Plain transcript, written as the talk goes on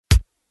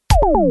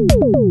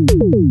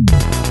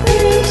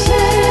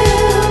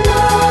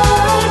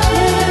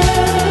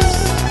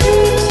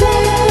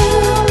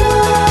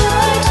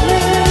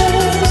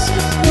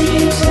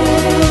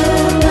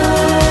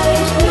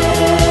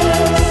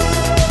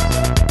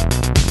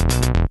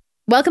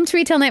Welcome to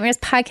Retail Nightmares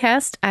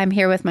Podcast. I'm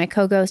here with my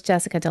co-ghost,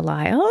 Jessica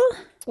Delisle.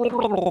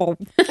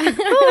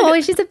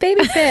 Oh, she's a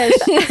baby fish.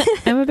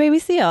 I'm a baby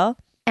seal.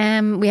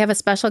 We have a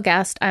special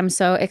guest. I'm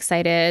so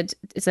excited.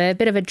 It's a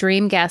bit of a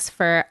dream guest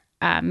for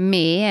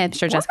me. I'm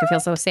sure Jessica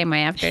feels the same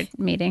way after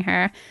meeting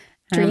her.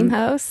 Dream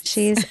host.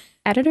 She's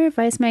editor of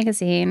Vice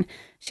Magazine.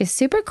 She's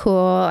super cool.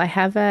 I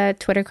have a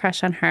Twitter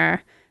crush on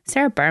her.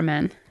 Sarah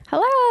Berman.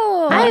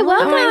 Hello. Hi,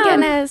 welcome. Oh my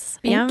goodness.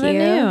 Thank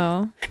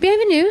you.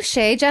 Bienvenue,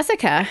 Shay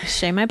Jessica.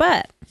 Shay my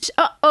butt.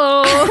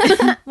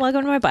 Uh-oh.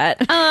 Welcome to my butt.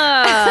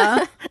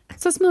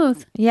 So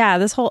smooth.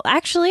 Yeah,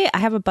 actually, I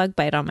have a bug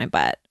bite on my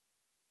butt.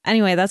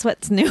 Anyway, that's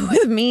what's new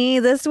with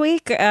me this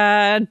week.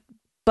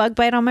 Bug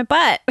bite on my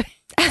butt.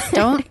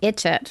 Don't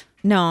itch it.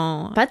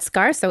 No. Butts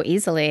scar so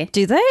easily.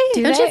 Do they?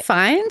 Don't you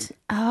find?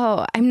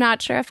 Oh, I'm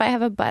not sure if I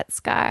have a butt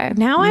scar.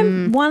 Now I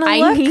want to I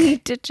look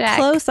need to check.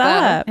 close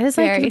up. It's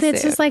Very like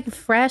it's soon. just like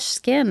fresh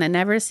skin that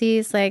never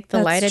sees like the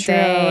That's light of true.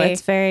 day.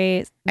 It's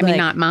very. I mean,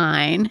 not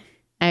mine.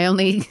 I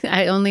only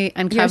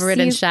uncover it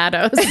in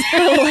shadows.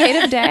 The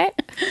light of day.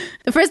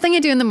 The first thing I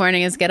do in the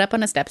morning is get up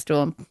on a step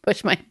stool and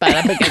push my butt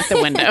up against the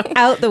window.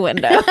 out the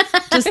window.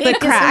 Just the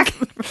crack.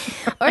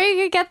 Or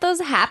you could get those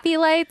happy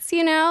lights,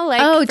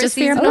 like Oh, for just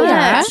for your seasonal butt.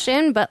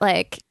 depression, but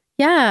like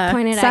Yeah.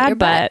 pointed at Sad your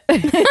butt. butt.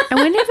 I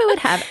wonder if it would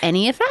have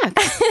any effect.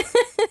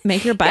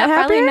 Make your butt Yeah,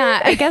 probably happier?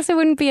 not. I guess it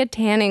wouldn't be a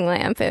tanning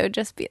lamp. It would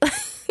just be like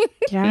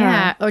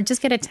Yeah. Or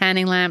just get a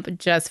tanning lamp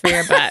just for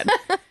your butt.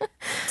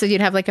 So you'd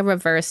have like a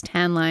reverse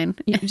tan line.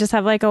 You just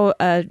have like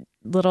a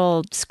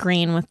little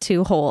screen with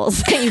two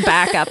holes that you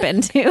back up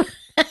into.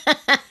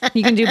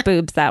 You can do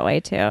boobs that way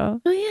too.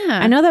 Oh, yeah.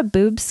 I know that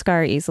boobs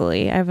scar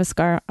easily. I have a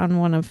scar on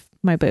one of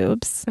my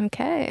boobs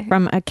okay.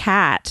 from a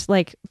cat,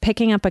 like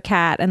picking up a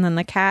cat, and then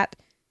the cat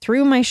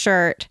threw my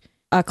shirt,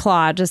 a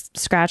claw just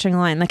scratching a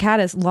line. The cat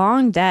is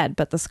long dead,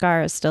 but the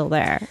scar is still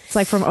there. It's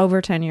like from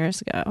over 10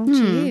 years ago.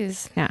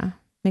 Jeez. Yeah.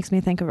 Makes me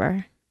think of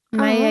her.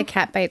 My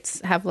cat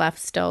bites have left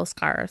still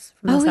scars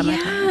from the Oh,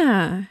 summertime.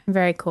 yeah.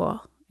 Very cool.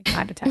 I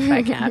got attacked by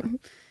a cat.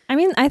 I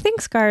mean, I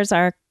think scars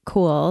are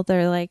cool.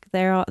 They're like,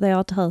 they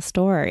all tell a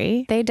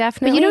story. They But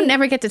definitely you don't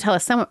never get to tell a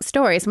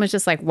story. Someone's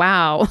just like,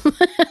 wow,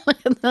 look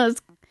at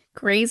those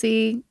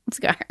crazy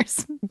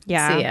scars.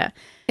 Yeah. See ya.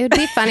 It would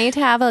be funny to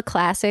have a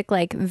classic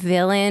like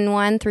villain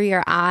one through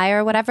your eye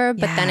or whatever,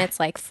 but then Yeah. it's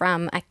like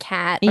from a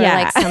cat or Yeah.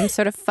 like some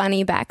sort of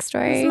funny This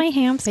backstory. is my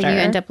hamster. But you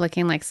end up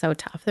looking like so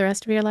tough the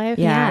rest of your life.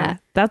 Yeah.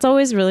 That's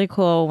always really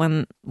cool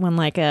when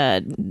like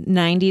a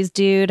 90s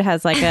dude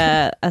has like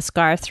a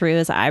scar through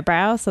his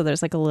eyebrow. So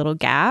there's like a little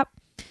gap.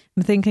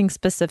 I'm thinking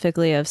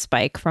specifically of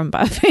Spike from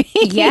Buffy.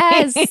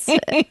 Yes.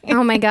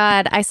 Oh my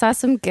God. I saw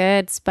some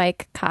good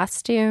Spike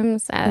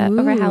costumes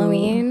over Ooh.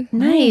 Halloween.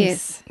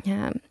 Nice.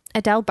 Yeah.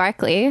 Adele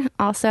Barkley,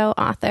 also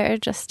author,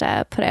 just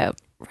put out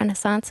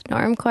Renaissance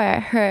Normcore.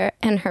 Her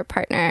and her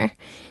partner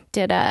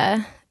did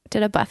a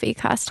Buffy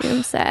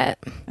costume set.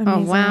 Oh,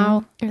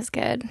 wow. It was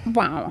good.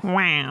 Wow.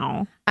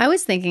 Wow. I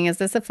was thinking, is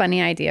this a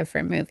funny idea for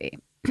a movie?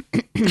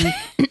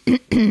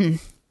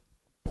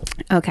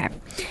 Okay.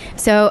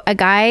 So a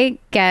guy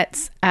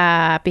gets,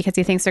 because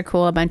he thinks they're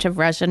cool, a bunch of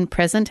Russian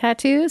prison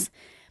tattoos,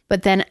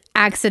 but then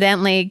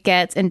accidentally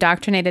gets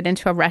indoctrinated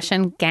into a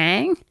Russian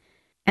gang.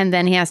 And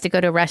then he has to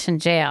go to Russian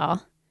jail.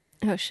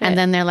 Oh shit. And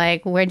then they're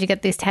like, where'd you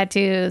get these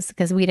tattoos?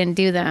 Because we didn't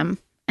do them.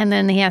 And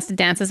then he has to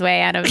dance his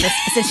way out of this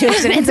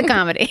situation. It's a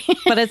comedy.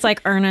 But it's like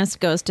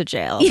Ernest goes to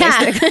jail.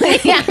 Yeah.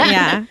 Yeah.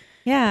 Yeah.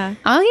 Yeah.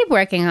 I'll keep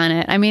working on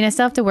it. I mean, I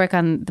still have to work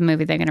on the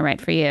movie they're going to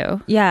write for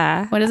you.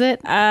 Yeah. What is it?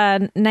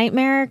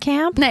 Nightmare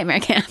Camp.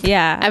 Nightmare Camp.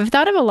 Yeah. I've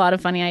thought of a lot of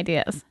funny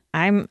ideas.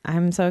 I'm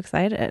so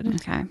excited.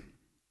 Okay.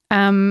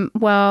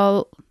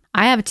 Well,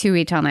 I have 2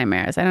 retail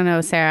nightmares. I don't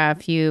know, Sarah,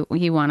 if you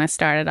want to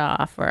start it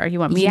off or you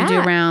want me to do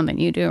a round, then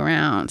you do a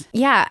round.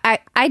 Yeah,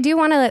 I do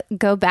want to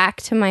go back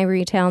to my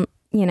retail,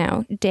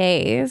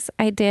 days.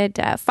 I did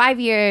 5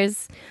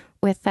 years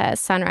with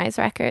Sunrise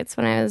Records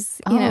when I was,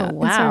 in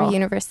wow. sort of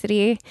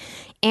university.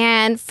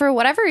 And for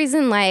whatever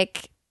reason,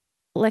 like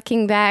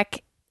looking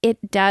back,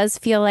 it does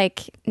feel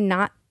like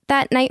not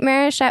that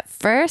nightmarish at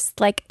first.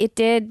 Like it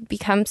did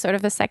become sort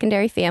of a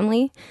secondary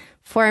family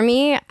for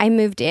me. I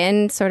moved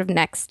in sort of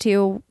next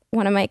to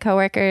one of my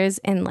coworkers,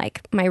 and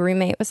like my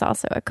roommate was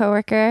also a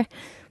coworker.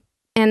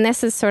 And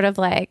this is sort of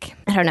like,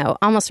 I don't know,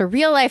 almost a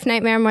real life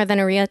nightmare more than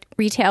a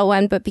retail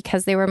one. But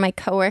because they were my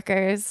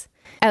coworkers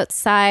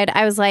outside,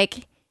 I was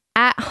like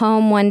at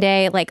home one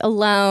day, like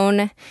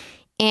alone.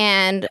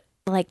 And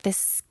like this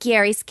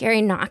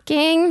scary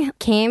knocking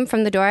came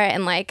from the door.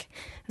 And like,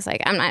 I was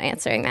like, I'm not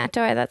answering that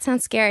door. That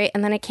sounds scary.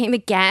 And then it came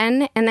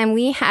again. And then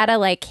we had a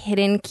like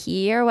hidden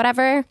key or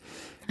whatever.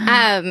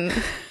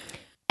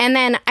 And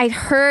then I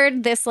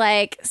heard this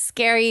like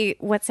scary,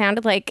 what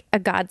sounded like a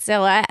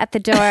Godzilla at the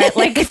door,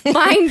 like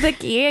find the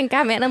key and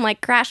come in and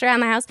like crash around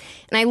the house.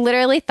 And I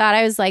literally thought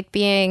I was like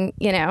being,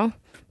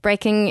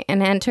 breaking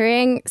and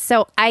entering.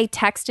 So I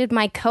texted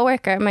my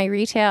coworker, my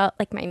retail,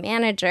 like my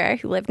manager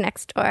who lived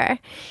next door.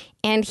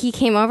 and he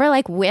came over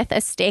like with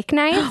a steak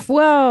knife.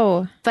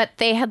 Whoa. But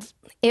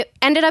it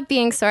ended up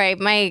being,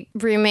 my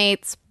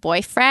roommate's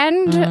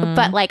boyfriend.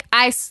 But like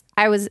I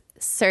was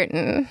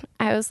certain.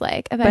 I was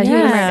like, about to be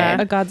murdered.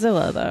 A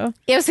Godzilla, though.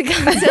 It was a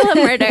Godzilla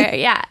murder.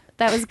 Yeah,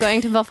 that was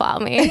going to befall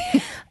me.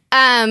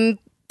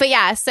 But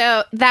yeah,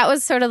 so that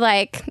was sort of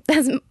like,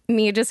 that's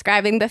me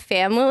describing the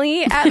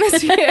family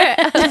atmosphere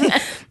of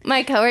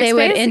my co-worker They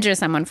would space. injure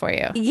someone for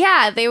you.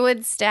 Yeah, they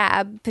would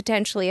stab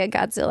potentially a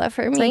Godzilla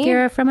for It's me. like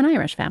you're from an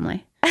Irish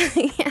family.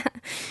 Yeah.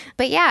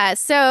 But yeah,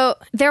 so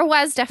there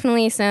was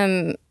definitely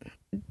some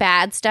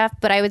bad stuff,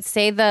 but I would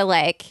say the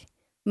like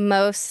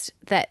most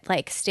that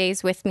like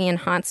stays with me and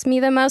haunts me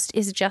the most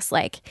is just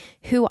like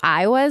who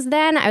I was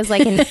then. I was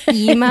like an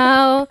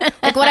emo,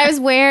 like what I was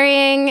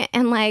wearing,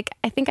 and like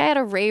I think I had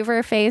a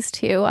raver face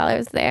too while I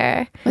was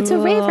there. What's a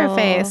raver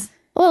face?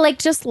 Well, like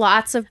just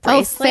lots of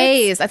bracelets. Oh,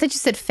 face. I thought you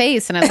said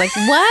face, and I was like,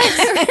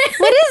 what?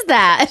 What is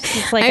that?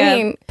 It's like I a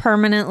mean-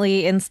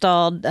 permanently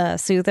installed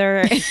soother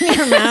in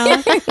your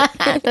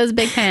mouth. Those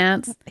big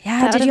pants.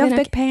 Yeah. That Did would've you have been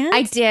big pants?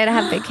 I did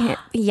have big hands.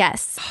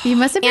 Yes. You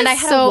must have been And I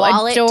had a so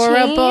wallet chain.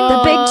 adorable.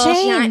 The big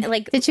chain. Giant,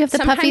 like, Did you have the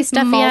puffy, sometimes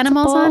stuffy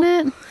animals on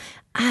it?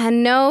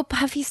 No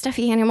puffy,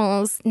 stuffy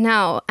animals.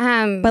 No.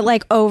 But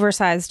like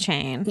oversized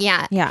chain.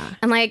 Yeah. Yeah.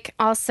 And like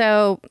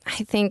also, I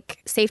think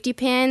safety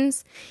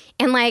pins.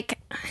 And like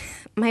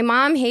my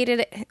mom hated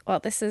it. Well,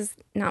 this is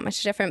not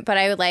much different, but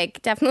I would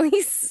like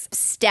definitely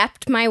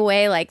stepped my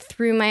way like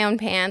through my own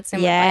pants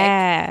and would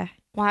like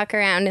walk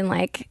around in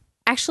like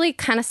actually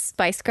kind of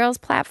Spice Girls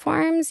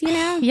platforms, you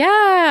know?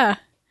 Yeah.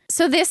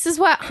 So this is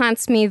what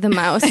haunts me the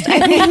most. I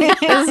think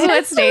this is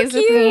what stays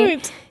with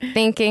me.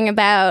 Thinking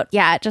about,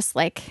 just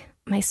like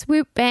my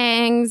swoop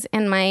bangs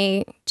and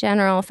my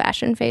general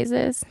fashion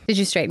phases. Did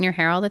you straighten your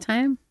hair all the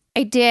time?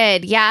 I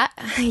did. Yeah.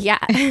 Yeah.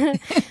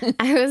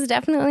 I was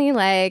definitely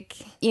like,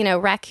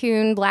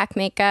 raccoon black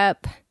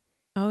makeup,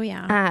 Oh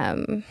yeah.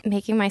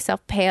 making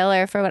myself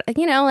paler for what,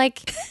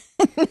 like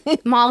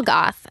mall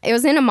goth. It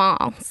was in a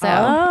mall.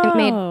 So it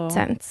made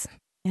sense.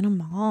 In a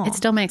mall. It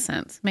still makes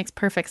sense. Makes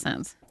perfect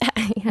sense.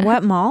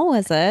 What mall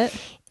was it?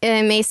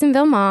 In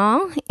Masonville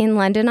Mall in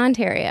London,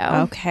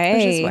 Ontario. Okay.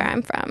 Which is where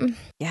I'm from.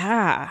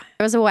 Yeah.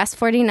 There was a West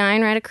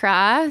 49 right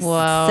across.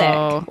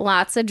 Whoa. Sick.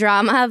 Lots of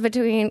drama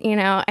between,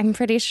 I'm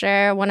pretty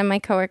sure one of my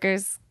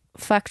coworkers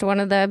fucked one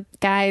of the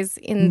guys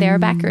in their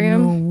back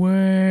room. No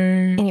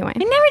way. Anyway. I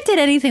never did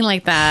anything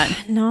like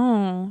that.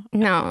 No.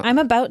 No. I'm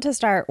about to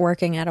start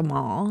working at a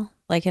mall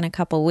like in a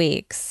couple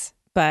weeks,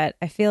 but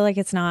I feel like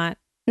it's not.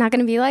 Not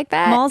going to be like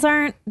that? Malls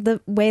aren't the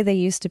way they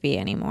used to be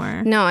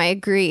anymore. No, I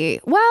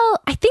agree. Well,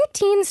 I think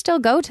teens still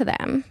go to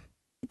them.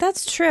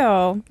 That's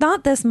true.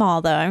 Not this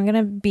mall though. I'm going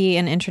to be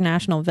in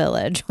International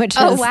Village, which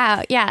Oh, is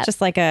wow. Yeah.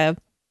 just like a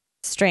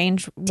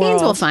strange world.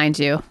 Teens will find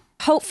you.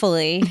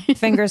 Hopefully,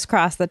 fingers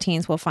crossed, the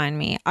teens will find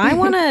me. I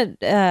want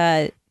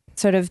to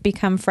sort of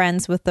become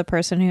friends with the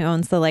person who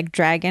owns the like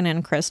Dragon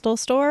and Crystal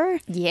store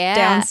Yeah.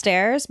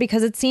 downstairs,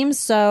 because it seems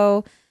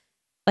so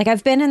like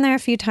I've been in there a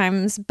few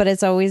times, but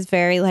it's always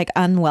very like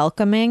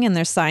unwelcoming, and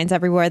there's signs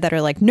everywhere that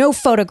are like no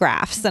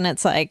photographs, and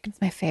it's like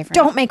My favorite.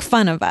 don't make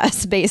fun of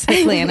us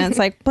basically. And it's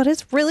like, but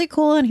it's really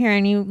cool in here,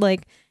 and you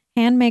like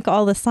hand make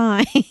all the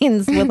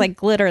signs with like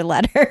glitter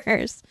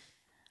letters.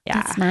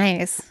 Yeah. That's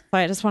nice. So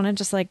I just want to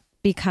just like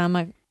become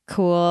a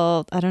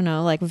cool, I don't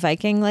know, like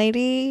Viking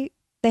lady.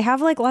 They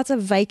have like lots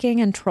of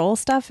Viking and troll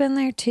stuff in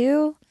there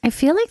too. I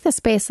feel like the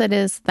space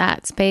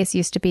that space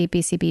used to be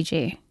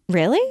BCBG.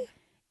 Really?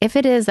 If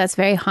it is, that's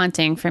very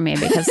haunting for me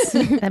because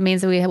that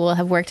means that we will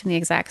have worked in the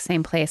exact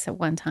same place at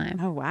one time.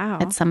 Oh, wow.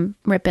 At some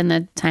rip in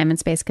the time and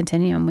space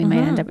continuum, we might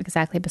end up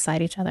exactly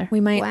beside each other. We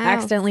might Wow.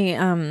 accidentally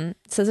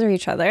scissor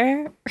each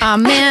other. Oh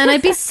man,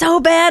 I'd be so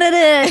bad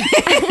at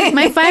it.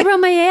 My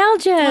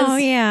fibromyalgia. Oh,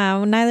 yeah.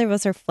 Well, neither of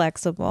us are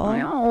flexible.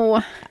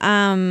 Oh,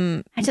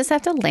 I just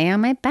have to lay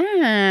on my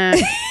back.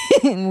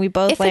 We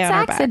both If lay it's on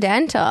our back.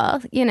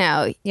 accidental,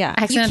 Yeah. you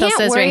Accidental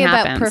can't worry scissoring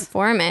about happens.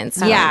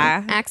 performance.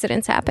 Yeah.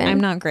 Accidents happen. I'm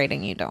not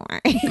grading you, don't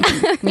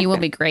worry. You will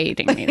be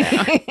grading me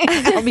though.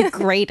 I'll be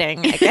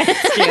grating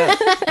against you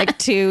like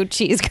two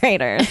cheese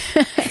graters.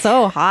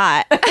 So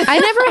hot. I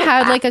never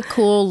had like a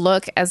cool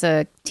look as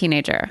a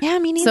teenager. Yeah,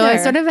 me So I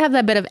neither. sort of have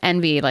that bit of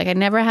envy. Like I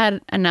never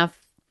had enough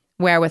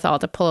wherewithal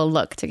to pull a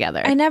look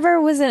together. I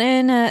never was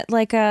in a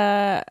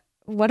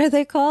what are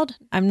they called?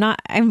 I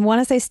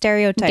want to say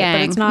stereotype, Gang.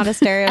 but it's not a a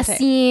stereotype.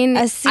 scene.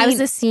 A scene- I was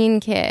a scene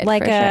kid.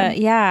 Like for a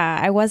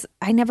sure.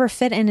 I never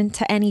fit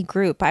into any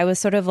group. I was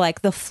sort of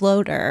like the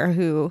floater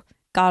who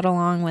got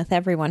along with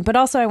everyone. But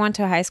also I went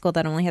to a high school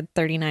that only had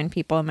 39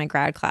 people in my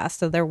grad class,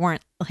 so there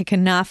weren't like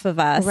enough of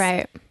us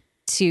Right.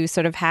 to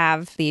sort of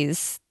have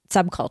these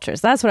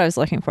subcultures. That's what I was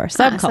looking for.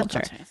 Subculture.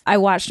 subcultures. I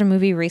watched a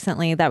movie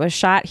recently that was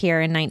shot here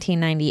in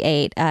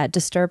 1998,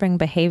 Disturbing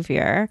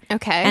Behavior.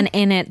 Okay. And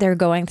in it, they're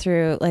going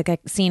through like a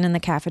scene in the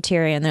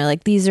cafeteria, and they're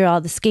like, these are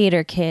all the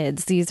skater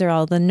kids. These are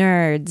all the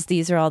nerds.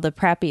 These are all the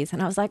preppies.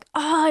 And I was like,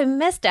 oh, I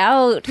missed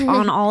out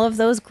on all of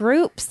those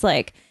groups.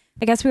 Like,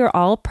 I guess we were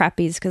all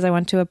preppies because I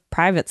went to a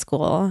private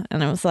school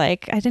and it was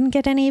like, I didn't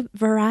get any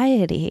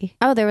variety.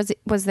 Oh,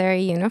 was there a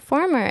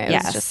uniform or it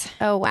Yes. was just,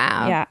 oh,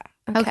 wow. Yeah.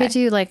 How Okay. could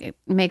you like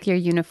make your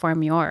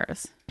uniform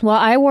yours? Well,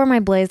 I wore my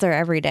blazer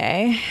every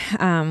day,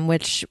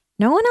 which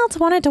no one else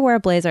wanted to wear a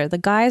blazer. The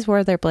guys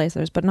wore their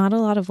blazers, but not a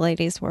lot of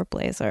ladies wore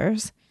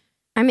blazers.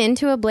 I'm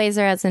into a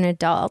blazer as an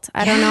adult.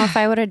 I don't know if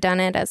I would have done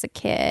it as a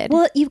kid.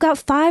 Well, you've got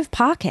 5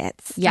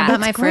 pockets. Yeah. I got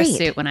It's my great. first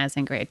suit when I was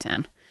in grade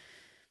 10.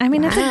 I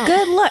mean, it's a Wow.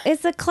 good look.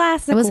 It's a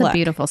classic It was look. a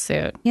beautiful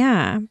suit.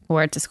 Yeah.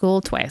 Wore it to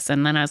school twice.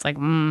 And then I was like,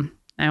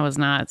 I was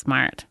not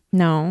smart.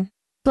 No.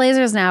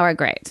 Blazers now are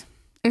great.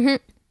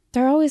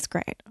 They're always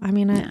great. I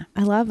mean, Yeah.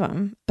 I love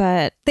them.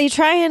 But they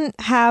try and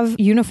have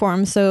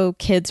uniforms so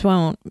kids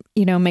won't,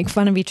 make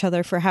fun of each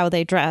other for how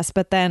they dress.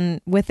 But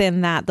then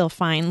within that, they'll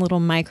find little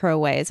micro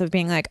ways of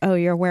being like, oh,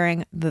 you're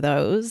wearing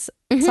those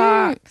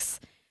socks.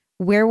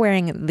 We're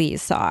wearing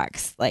these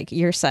socks. Like,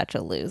 you're such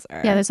a loser.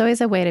 Yeah, there's always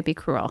a way to be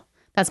cruel.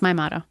 That's my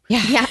motto.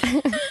 Yeah.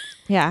 Yeah.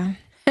 Yeah.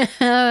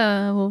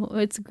 Oh,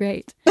 it's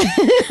great.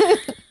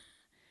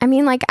 I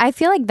mean, like, I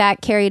feel like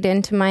that carried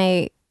into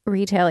my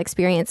retail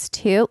experience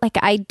too. Like,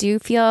 I do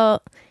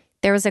feel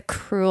there was a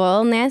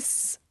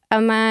cruelness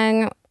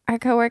among our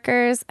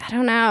coworkers. I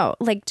don't know.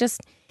 Like,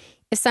 just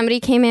if somebody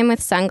came in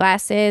with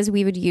sunglasses,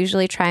 we would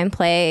usually try and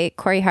play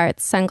Corey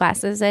Hart's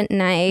Sunglasses at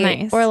Night.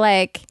 Nice. Or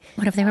like,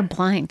 What if they were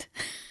blind?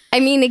 I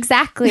mean,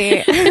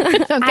 exactly.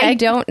 I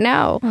don't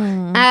know.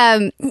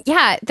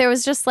 Yeah, there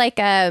was just like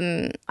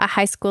a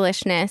high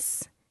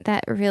schoolishness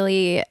that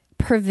really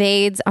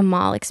pervades a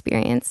mall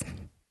experience.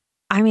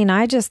 I mean,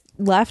 I just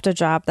left a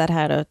job that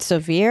had a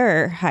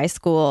severe high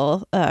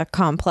school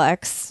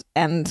complex,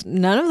 and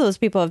none of those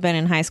people have been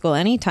in high school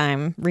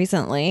anytime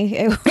recently.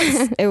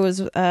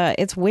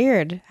 It's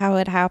weird how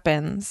it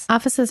happens.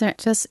 Offices are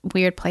just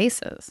weird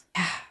places.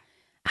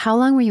 How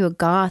long were you a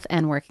goth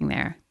and working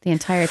there? The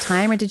entire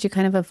time, or did you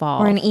kind of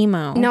evolve? Or an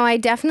emo. No, I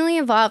definitely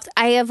evolved.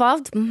 I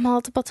evolved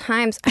multiple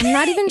times. I'm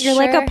not even You're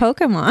sure. like a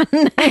Pokemon.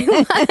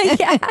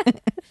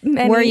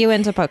 Yeah. Were you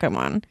into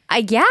Pokemon?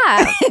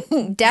 Yeah,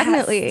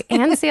 definitely.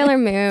 And Sailor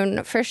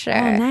Moon for sure.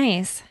 Oh,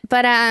 nice.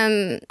 But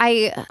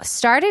I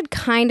started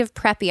kind of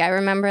preppy. I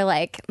remember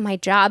like my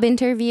job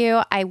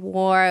interview, I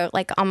wore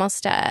like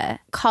almost a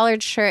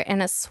collared shirt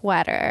and a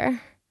sweater.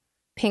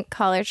 Pink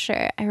collared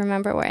shirt. I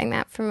remember wearing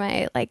that for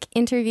my like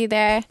interview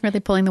there.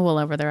 Really pulling the wool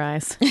over their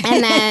eyes.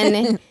 And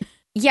then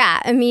yeah,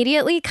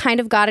 immediately kind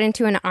of got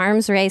into an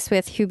arms race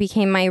with who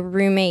became my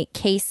roommate,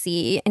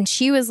 Casey. And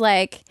she was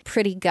like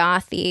pretty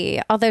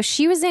gothy, although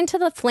she was into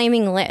the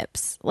Flaming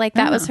Lips. Like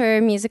that was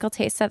her musical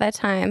taste at that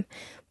time.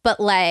 But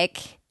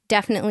like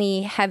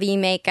definitely heavy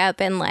makeup,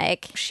 and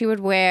like she would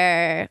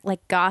wear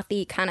like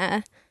gothy kind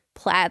of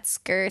plaid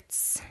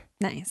skirts.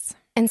 Nice.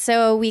 And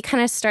so we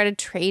kind of started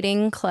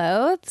trading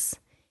clothes.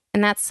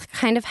 And that's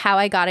kind of how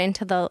I got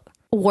into the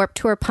Warped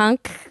Tour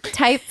punk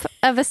type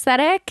of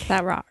aesthetic.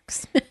 That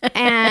rocks.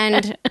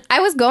 And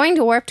I was going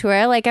to Warped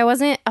Tour. Like, I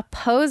wasn't a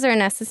poser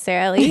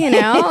necessarily,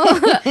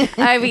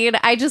 I mean,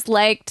 I just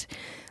liked,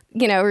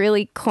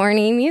 really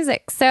corny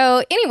music.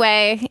 So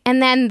anyway,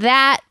 and then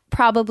that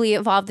probably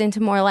evolved into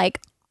more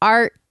like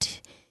art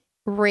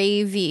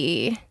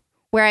ravey,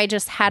 where I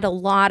just had a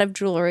lot of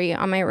jewelry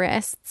on my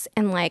wrists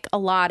and like a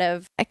lot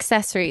of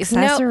accessories.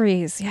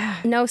 Accessories, yeah.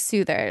 No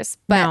soothers,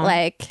 but No.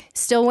 like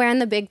still wearing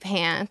the big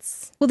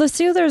pants. Well, the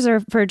soothers are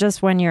for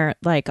just when you're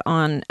like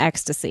on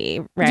ecstasy,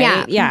 right?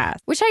 Yeah. Yeah.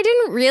 Which I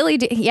didn't really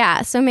do.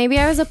 Yeah. So maybe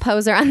I was a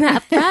poser on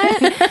that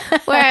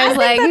front where I was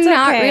like that's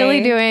not okay.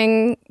 really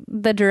doing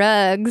the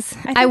drugs.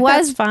 I think I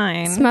was that's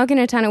fine. smoking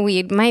a ton of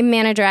weed. My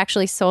manager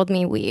actually sold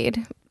me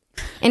weed.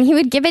 And he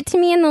would give it to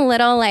me in the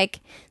little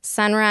like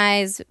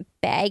Sunrise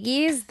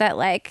baggies that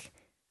like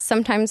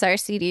sometimes our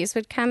CDs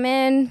would come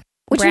in,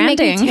 which would make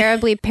Branding. me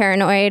terribly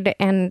paranoid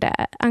and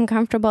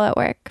uncomfortable at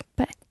work.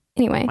 But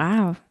anyway.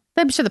 Wow.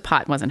 I'm sure the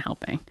pot wasn't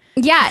helping.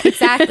 Yeah,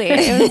 exactly.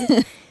 It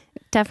was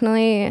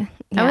definitely.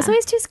 I was yeah.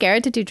 always too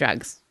scared to do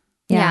drugs.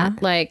 Yeah.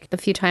 Like the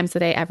few times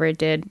that I ever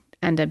did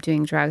end up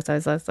doing drugs, I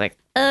was like,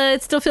 I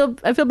feel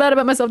bad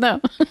about myself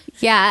now.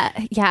 Yeah.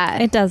 Yeah.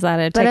 It does that.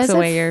 It But I takes was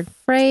away your.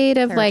 afraid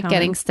of like serotonin.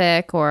 getting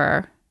sick,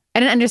 or I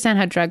didn't understand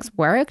how drugs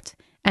worked.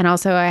 And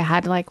also I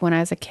had like when I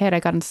was a kid, I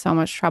got in so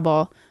much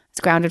trouble. I was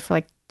grounded for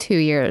like 2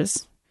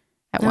 years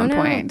at one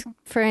point.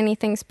 For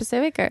anything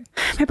specific or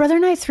My brother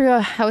and I threw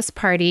a house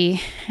party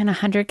and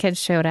 100 kids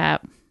showed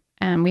up.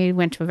 And we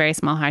went to a very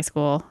small high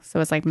school. So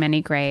it was like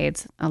many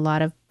grades, a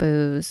lot of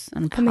booze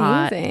and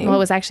pot. Amazing. Well, it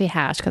was actually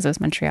hash because it was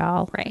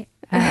Montreal. Right.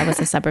 It was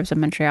the suburbs of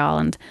Montreal.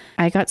 And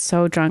I got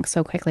so drunk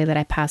so quickly that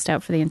I passed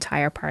out for the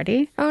entire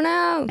party oh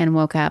no. and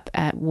woke up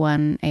at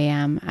 1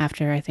 a.m.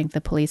 after I think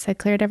the police had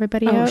cleared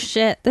everybody Oh, out.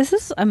 shit. This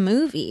is a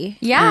movie.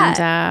 Yeah.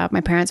 And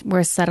my parents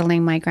were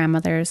settling my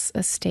grandmother's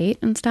estate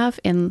and stuff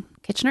in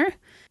Kitchener.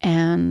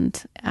 And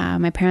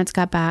my parents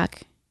got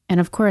back. And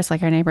of course,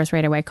 like our neighbors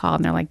right away called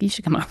and they're like, you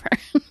should come over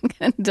and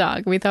get a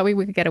dog. We thought we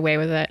could get away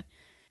with it.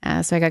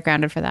 So I got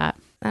grounded for that.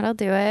 That'll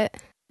do it.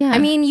 Yeah. I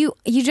mean, you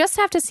just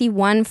have to see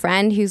one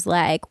friend who's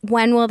like,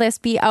 when will this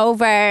be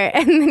over?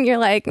 And then you're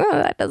like, oh,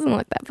 that doesn't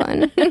look that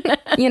fun.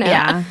 You know?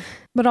 Yeah.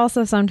 But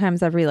also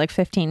sometimes every like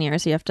 15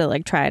 years you have to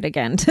like try it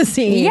again to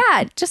see.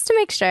 Yeah, just to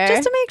make sure.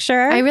 Just to make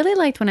sure. I really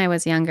liked when I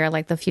was younger,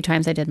 like the few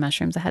times I did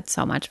mushrooms, I had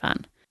so much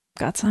fun.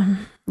 got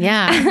some.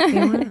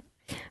 Yeah.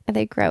 Are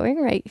they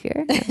growing right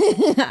here?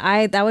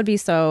 That would be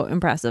so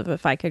impressive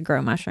if I could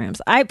grow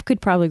mushrooms. I could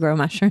probably grow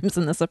mushrooms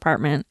in this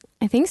apartment.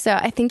 I think so.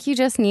 I think you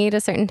just need a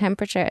certain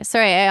temperature.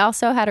 Sorry, I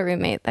also had a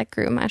roommate that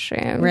grew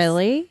mushrooms.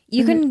 Really?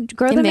 You can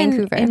grow In them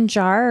Vancouver. in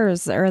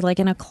jars or like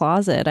in a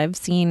closet. I've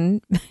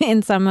seen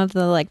in some of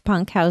the like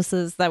punk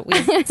houses that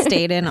we've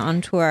stayed in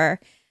on tour.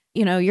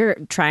 You know, you're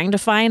trying to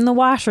find the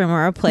washroom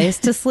or a place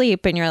to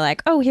sleep and you're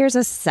like, oh, here's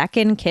a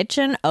second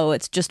kitchen. Oh,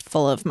 it's just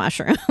full of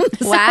mushrooms.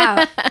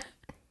 Wow.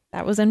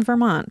 That was in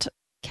Vermont.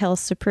 Kel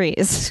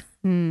Surprise.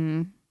 I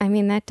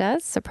mean, that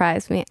does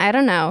surprise me. I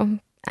don't know.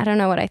 I don't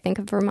know what I think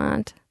of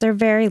Vermont. They're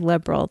very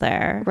liberal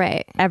there.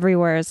 Right.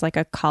 Everywhere is like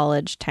a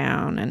college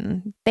town,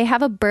 and They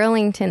have a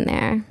Burlington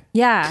there.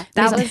 yeah,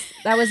 that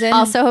was in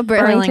Also a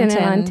Burlington in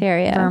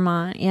Ontario.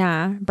 Vermont.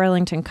 Yeah,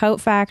 Burlington Coat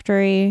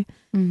Factory.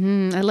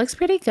 It looks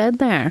pretty good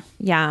there.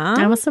 Yeah,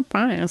 I was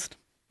surprised.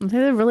 I think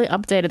they're really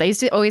updated. I used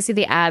to always see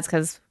the ads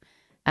because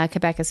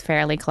Quebec is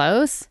fairly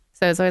close.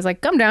 So it's always like,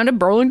 come down to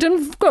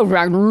Burlington Coat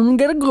Factory and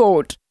get a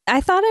goat.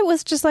 I thought it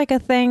was just like a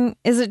thing.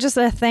 Is it just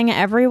a thing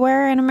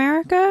everywhere in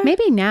America?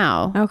 Maybe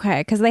now. Okay,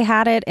 because they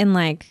had it in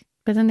like.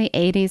 But in the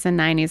 80s and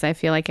 90s, I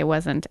feel like it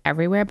wasn't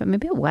everywhere, but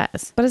maybe it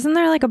was. But isn't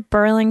there like a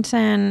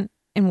Burlington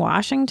in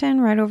Washington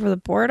right over the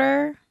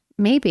border?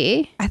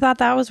 Maybe. I thought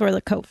that was where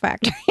the coat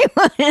factory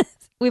was.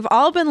 We've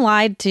all been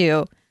lied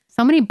to.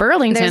 So many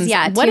Burlingtons. There's,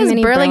 yeah, what too does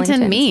many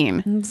Burlington Burlingtons.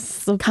 mean?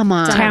 It's the Come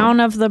on. town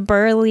of the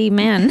burly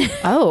men.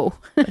 Oh.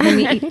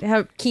 They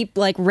keep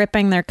like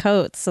ripping their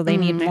coats, so they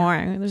need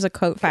more. There's a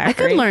coat I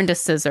factory. could learn to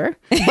scissor.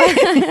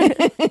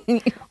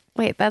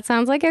 Wait, that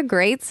sounds like a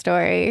great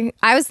story.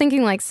 I was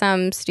thinking like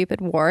some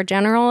stupid war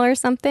general or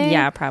something.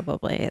 Yeah,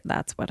 probably.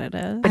 That's what it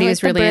is. But he like was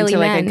the really burly into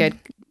like men.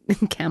 a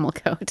good camel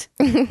coat.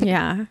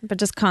 Yeah, but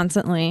just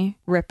constantly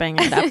ripping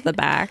it up the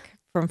back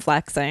from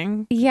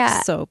flexing.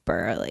 Yeah. So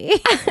burly.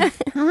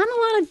 Not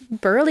a lot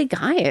of burly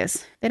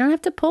guys. They don't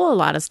have to pull a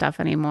lot of stuff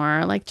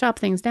anymore, like chop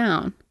things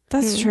down.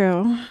 That's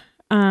true.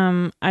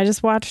 I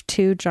just watched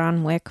 2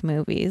 John Wick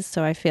movies,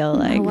 so I feel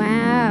like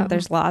wow.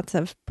 there's lots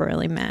of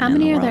burly men. How in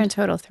many the are there in world.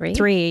 total? 3?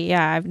 3,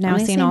 yeah. I've now only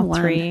seen seen all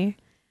one. 3.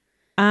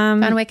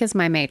 John Wick is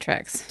my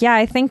Matrix. Yeah,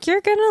 I think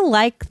you're gonna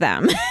like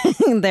them.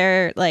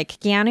 They're like,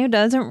 Keanu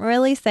doesn't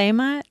really say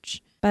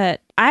much, but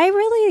I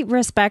really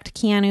respect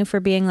Keanu for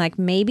being like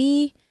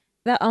maybe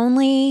the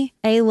only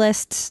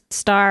A-list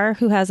star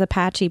who has a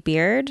patchy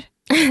beard.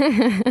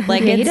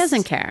 Like Yeah, he it's-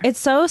 doesn't care. It's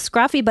so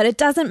scruffy, but it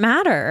doesn't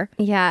matter.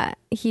 Yeah,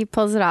 he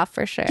pulls it off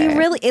for sure. He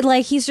really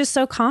he's just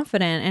so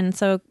confident and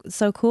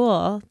so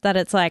cool that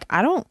it's like,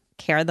 I don't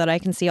care that I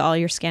can see all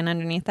your skin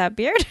underneath that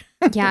beard.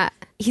 Yeah.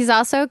 He's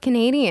also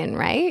Canadian,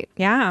 right?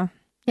 Yeah.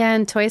 Yeah,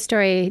 in Toy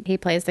Story, he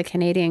plays the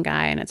Canadian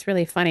guy, and it's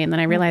really funny. And then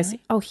I realized,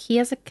 oh, he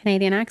has a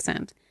Canadian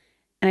accent.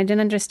 And I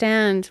didn't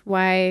understand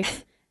why.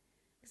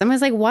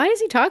 Someone's like, why does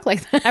he talk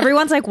like that?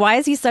 Everyone's like, why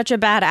is he such a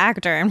bad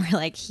actor? And we're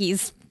like,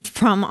 he's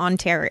from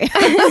Ontario.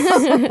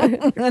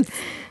 That's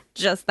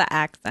just the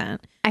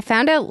accent. I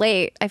found out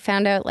late. I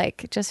found out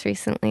like just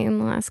recently in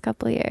the last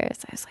couple of years.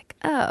 I was like,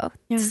 oh,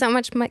 so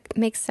much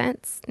makes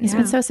sense. He's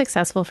been so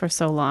successful for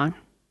so long.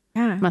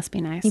 Yeah. Must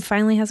be nice. He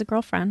finally has a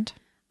girlfriend.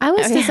 I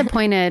was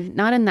disappointed,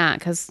 not in that,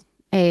 because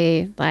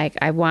A, like,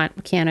 I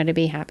want Keanu to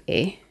be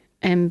happy.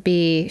 And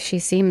B, she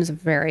seems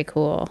very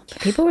cool.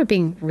 People were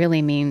being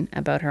really mean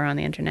about her on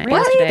the internet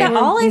yesterday. That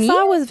all I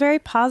saw was very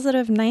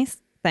positive, nice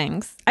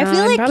things. I feel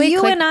I'm like probably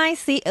you click- and I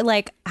see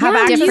like have Yeah,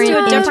 access to a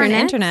different different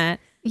internet. internet.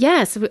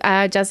 Yes,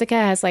 Jessica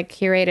has like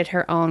curated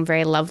her own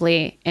very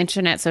lovely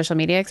internet social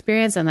media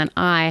experience, and then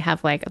I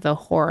have like the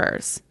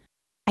horrors.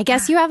 I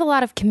guess you have a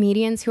lot of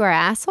comedians who are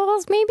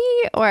assholes, maybe?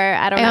 Or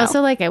I don't know. I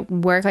also like at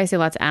work, I see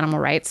lots of animal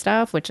rights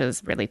stuff, which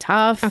is really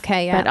tough.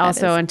 Okay, yeah, But that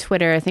also is. on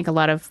Twitter, I think a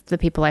lot of the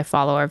people I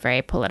follow are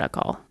very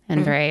political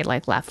and very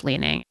like left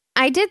leaning.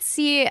 I did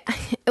see,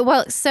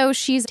 well, so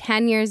she's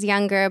 10 years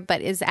younger,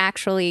 but is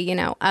actually, you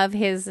know, of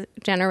his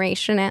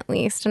generation at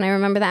least. And I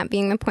remember that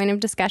being the point of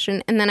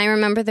discussion. And then I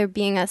remember there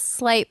being a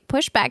slight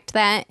pushback to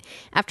that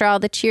after all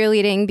the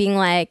cheerleading being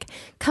like,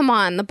 come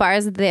on, the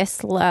bar's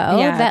this low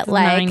that it's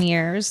like, 9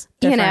 years.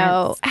 you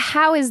know,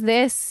 how is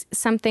this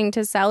something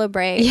to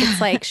celebrate? It's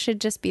like,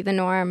 should just be the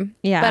norm.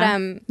 Yeah.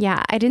 But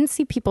yeah, I didn't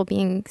see people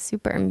being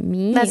super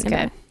mean. That's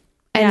about- good.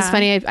 And it's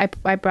funny,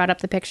 I brought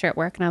up the picture at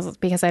work, and I was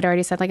because I'd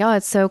already said like, oh,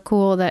 it's so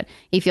cool that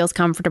he feels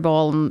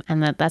comfortable,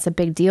 and that's a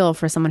big deal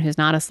for someone who's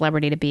not a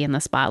celebrity to be in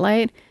the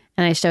spotlight.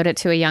 And I showed it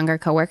to a younger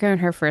coworker, and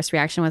her first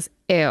reaction was,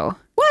 "Ew,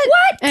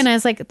 what?" And I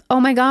was like,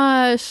 "Oh my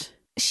gosh."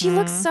 She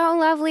looks so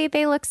lovely.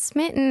 They look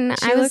smitten.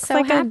 She I was looks so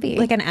like happy.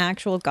 like an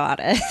actual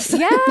goddess.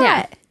 yeah.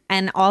 Yeah.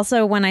 And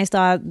also, when I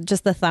saw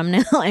just the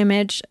thumbnail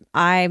image,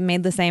 I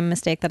made the same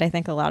mistake that I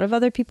think a lot of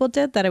other people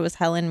did, that it was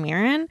Helen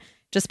Mirren.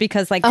 just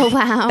because like Oh,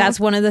 wow. that's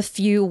one of the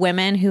few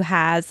women who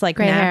has like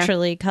Gray hair.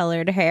 naturally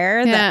colored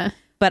hair. Yeah.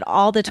 But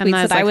all the tweets And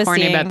I was that I like was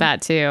horny seeing about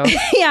that too.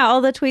 yeah,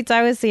 all the tweets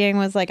I was seeing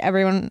was like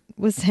everyone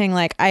was saying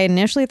like I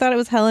initially thought it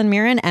was Helen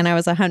Mirren, and I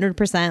was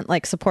 100%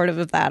 like supportive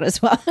of that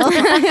as well.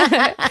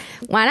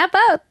 Why not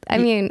both? I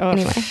mean,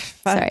 anyway.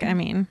 Fuck, Sorry. I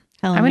mean,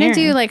 Helen I'm gonna Mirren.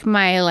 do like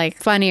my like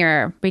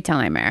funnier retail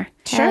nightmare.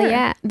 Hell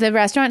yeah. The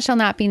restaurant shall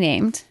not be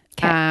named,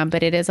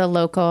 but it is a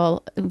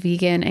local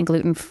vegan and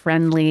gluten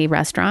friendly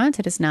restaurant.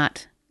 It is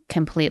not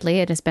completely.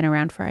 It has been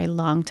around for a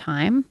long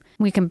time.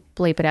 We can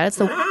bleep it out. It's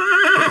the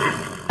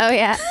Oh,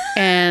 yeah.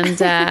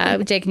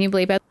 and Jake, can you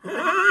bleep it?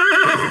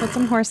 Put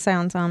some horse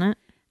sounds on it.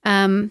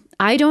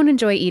 I don't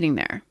enjoy eating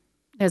there.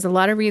 There's a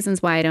lot of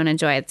reasons why I don't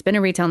enjoy it. It's been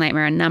a retail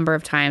nightmare a number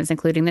of times,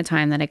 including the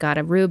time that I got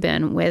a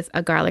Reuben with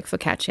a garlic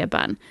focaccia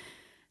bun.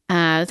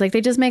 It's like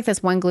they just make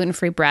this one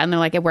gluten-free bread and they're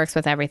like, it works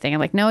with everything. I'm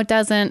like, no, it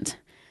doesn't.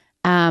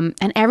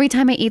 And every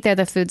time I eat there,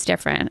 the food's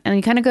different. And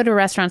you kind of go to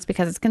restaurants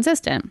because it's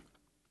consistent.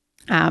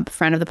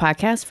 Friend of the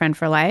podcast, friend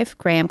for life,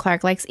 Graham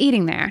Clark likes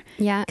eating there.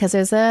 Yeah. Because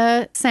there's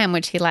a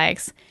sandwich he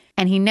likes.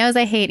 And he knows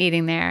I hate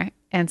eating there.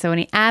 And so when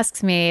he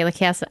asks me, like,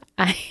 yes,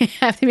 I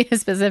have to be in a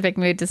specific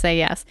mood to say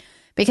yes.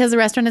 Because the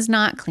restaurant is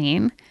not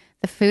clean,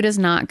 the food is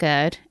not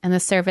good, and the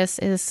service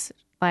is,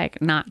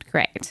 like, not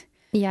great.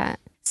 Yeah.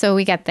 So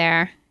we get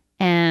there,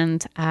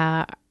 and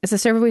as a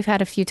server we've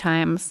had a few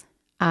times,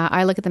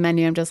 I look at the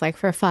menu, I'm just like,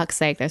 for fuck's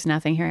sake, there's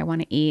nothing here I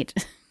want to eat.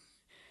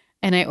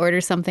 And I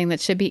order something that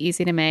should be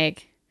easy to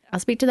make. I'll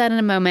speak to that in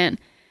a moment.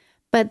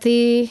 But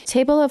the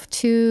table of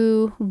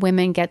two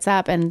women gets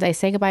up, and they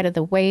say goodbye to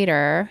the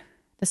waiter,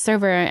 the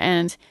server,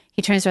 and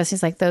he turns to us,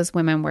 he's like, those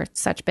women were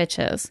such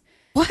bitches.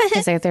 What?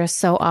 He's like, they're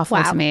so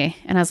awful to me.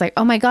 And I was like,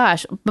 oh my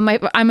gosh.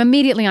 But I'm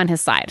immediately on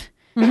his side.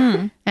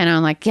 And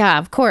I'm like, yeah,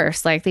 of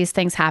course. Like, these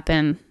things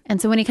happen.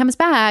 And so when he comes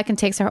back and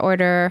takes our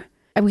order,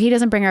 he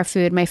doesn't bring our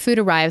food. My food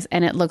arrives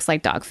and it looks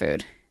like dog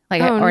food.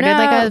 Like, I ordered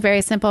like a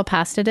very simple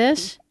pasta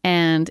dish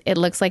and it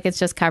looks like it's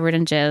just covered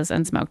in jizz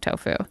and smoked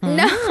tofu.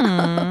 No.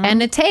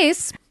 And it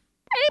tastes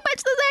pretty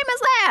much the same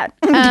as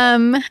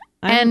that.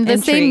 And the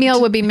same intrigued.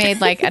 meal would be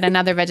made like at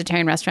another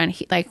vegetarian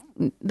restaurant like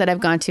that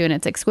I've gone to, and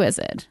it's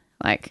exquisite.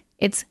 Like,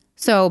 it's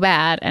so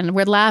bad. And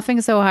we're laughing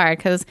so hard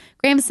because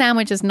Graham's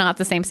sandwich is not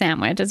the same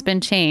sandwich. It's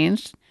been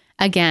changed.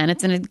 Again,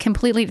 it's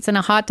in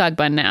a hot dog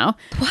bun now.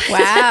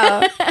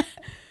 Wow.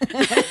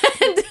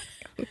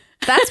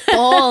 That's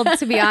bold,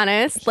 to be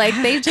honest. Like,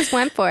 they just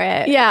went for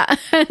it. Yeah.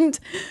 And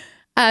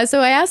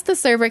so I asked the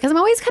server, because I'm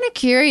always kind of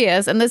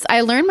curious. And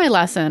I learned my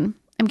lesson.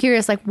 I'm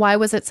curious, like, why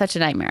was it such a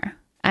nightmare?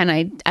 And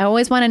I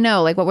always want to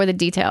know, like, what were the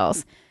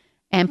details?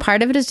 And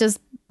part of it is just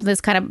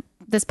this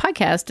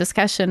podcast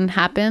discussion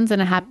happens,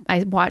 and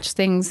I watch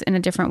things in a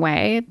different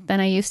way than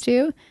I used to.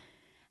 And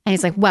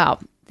he's like,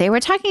 well, they were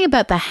talking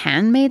about The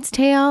Handmaid's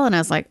Tale. And I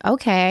was like,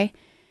 okay.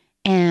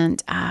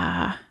 And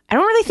I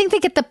don't really think they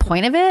get the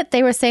point of it.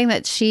 They were saying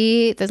that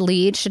the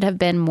lead, should have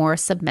been more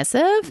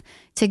submissive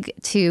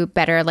to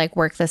better like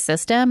work the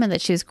system, and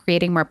that she was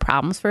creating more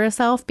problems for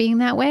herself being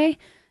that way. And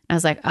I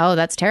was like, oh,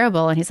 that's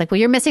terrible. And he's like, well,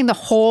 you're missing the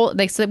whole,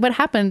 like, so what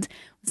happened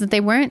was that they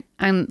weren't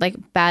like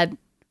bad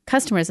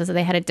customers, is that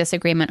they had a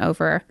disagreement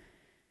over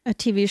A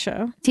TV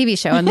show.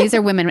 and these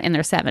are women in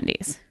their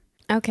 70s.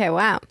 Okay,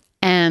 wow.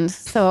 And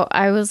so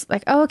I was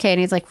like, oh, okay. And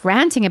he's like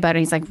ranting about it.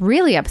 He's like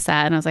really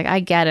upset. And I was like, I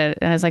get it.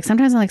 And I was like,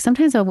 sometimes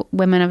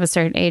women of a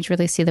certain age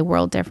really see the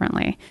world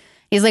differently.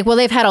 He's like, well,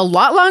 they've had a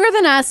lot longer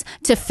than us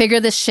to figure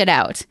this shit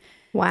out.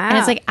 Wow. And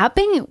it's like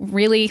upping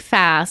really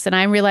fast. And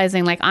I'm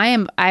realizing like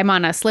I'm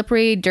on a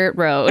slippery dirt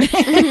road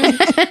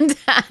and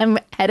I'm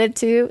headed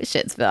to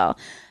Shitsville.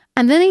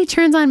 And then he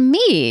turns on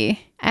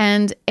me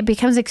and it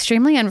becomes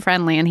extremely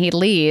unfriendly and he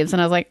leaves.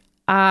 And I was like,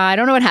 I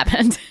don't know what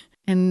happened.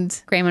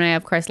 And Graham and I,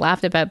 of course,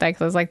 laughed about that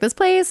because I was like, this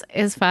place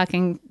is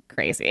fucking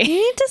crazy. You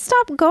need to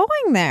stop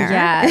going there.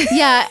 Yeah.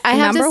 Yeah, I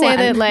have to Number say one.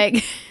 that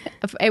like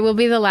it will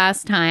be the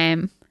last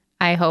time,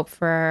 I hope,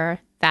 for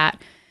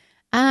that.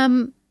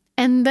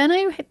 And then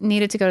I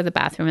needed to go to the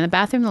bathroom. And the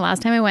bathroom, the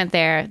last time I went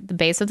there, the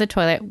base of the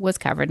toilet was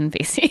covered in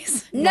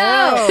feces.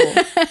 No.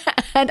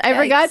 And I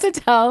forgot to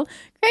tell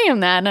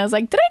Graham that. And I was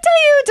like, did I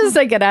tell you to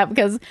like get up?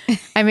 Because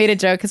I made a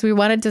joke because we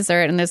wanted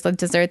dessert. And there's a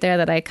dessert there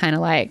that I kind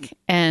of like.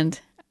 And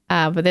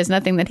but there's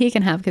nothing that he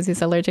can have because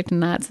he's allergic to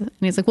nuts. And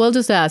he's like, well,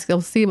 just ask.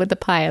 You'll see what the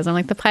pie is. I'm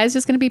like, the pie is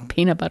just going to be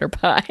peanut butter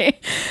pie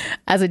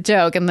as a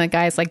joke. And the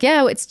guy's like,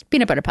 yeah, it's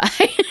peanut butter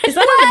pie. Is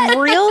that a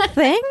real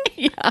thing?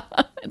 Yeah.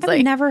 It's I've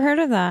like, never heard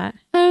of that.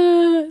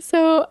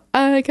 so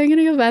like, I'm going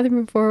to go to the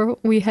bathroom before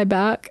we head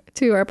back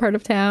to our part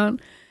of town.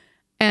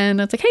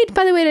 And it's like, hey,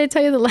 by the way, did I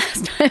tell you the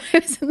last time I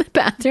was in the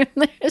bathroom,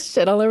 there's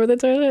shit all over the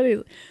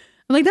toilet?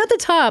 I'm like, not the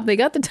top. They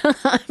got the top.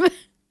 I was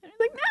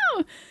like,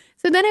 no.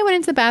 So then I went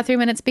into the bathroom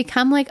and it's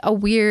become like a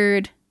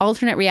weird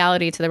alternate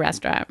reality to the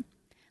restaurant.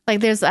 Like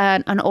there's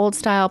an old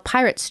style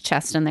pirate's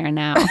chest in there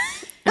now.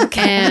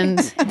 And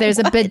there's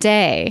a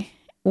bidet.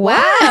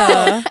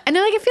 Wow. And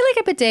like, I feel like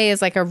a bidet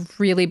is like a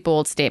really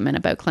bold statement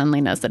about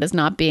cleanliness that is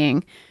not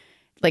being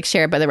like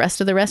shared by the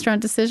rest of the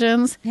restaurant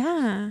decisions.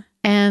 Yeah.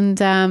 And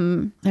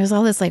there's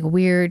all this like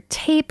weird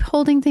tape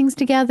holding things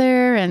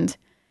together and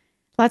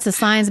lots of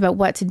signs about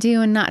what to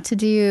do and not to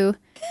do.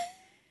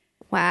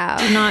 Wow.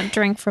 Do not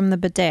drink from the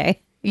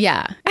bidet.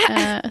 Yeah.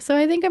 So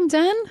I think I'm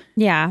done.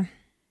 Yeah.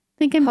 I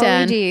think I'm Holy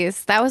done.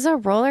 geez. That was a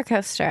roller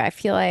coaster. I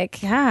feel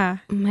like Yeah.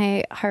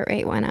 my heart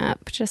rate went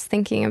up just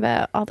thinking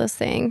about all those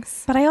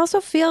things. But I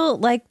also feel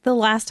like the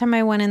last time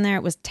I went in there,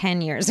 it was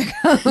 10 years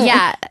ago.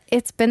 Yeah,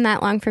 it's been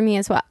that long for me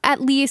as well. At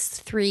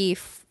least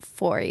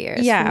 3-4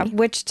 years. Yeah, for me.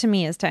 which to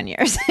me is 10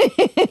 years.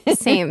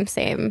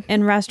 Same.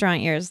 In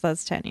restaurant years,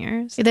 that's 10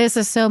 years. There's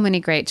just so many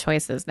great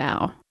choices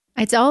now.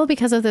 It's all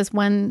because of this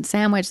one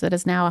sandwich that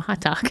is now a hot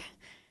dog.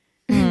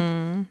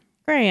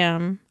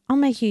 Graham, I'll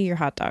make you your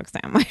hot dog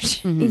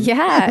sandwich.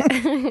 Yeah.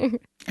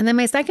 And then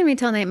my second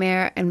retail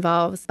nightmare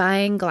involves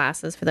buying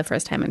glasses for the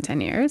first time in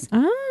 10 years.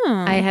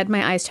 Oh. I had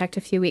my eyes checked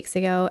a few weeks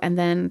ago, and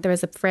then there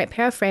was a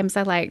pair of frames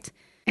I liked,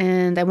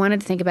 and I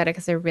wanted to think about it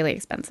because they're really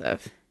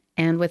expensive.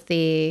 And with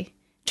the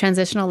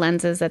transitional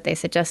lenses that they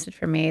suggested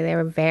for me, they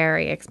were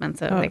very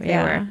expensive. They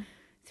were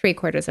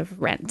 3/4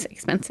 of rent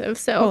expensive.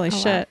 So Holy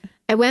shit.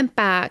 I went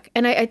back,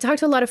 and I talked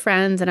to a lot of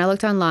friends, and I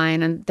looked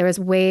online, and there was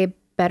way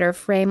better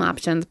frame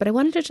options, but I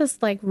wanted to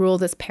just like rule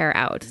this pair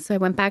out. So I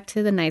went back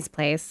to the nice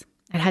place.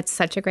 I had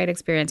such a great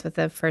experience with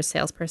the first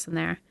salesperson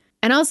there.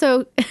 And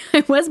also,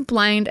 I was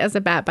blind as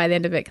a bat by the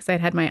end of it because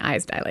I'd had my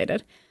eyes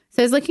dilated.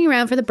 So I was looking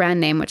around for the brand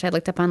name, which I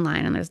looked up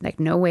online, and there's like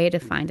no way to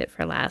find it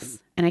for less.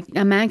 And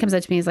a man comes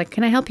up to me, he's like,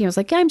 "Can I help you?" I was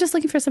like, "Yeah, I'm just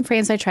looking for some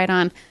frames I tried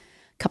on a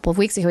couple of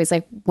weeks ago." He's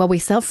like, "Well, we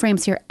sell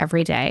frames here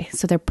every day,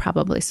 so they're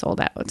probably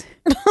sold out."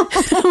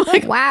 I'm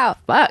like, Wow.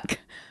 fuck.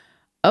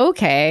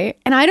 Okay.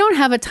 And I don't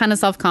have a ton of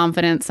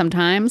self-confidence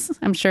sometimes.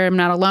 I'm sure I'm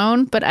not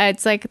alone, but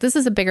it's like, this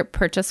is a bigger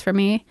purchase for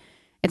me.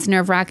 It's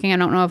nerve-wracking. I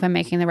don't know if I'm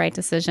making the right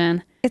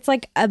decision. It's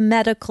like a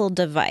medical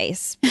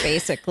device,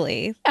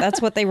 basically.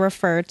 That's what they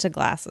refer to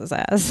glasses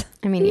as.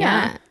 I mean,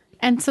 yeah.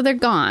 And so they're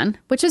gone,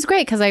 which is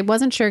great because I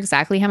wasn't sure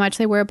exactly how much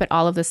they were, but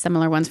all of the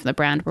similar ones from the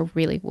brand were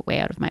really way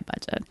out of my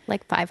budget.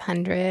 Like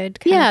 500.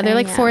 Yeah, they're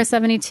like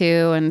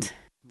 $472 and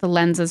the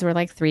lenses were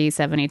like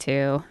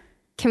 $372.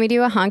 Can we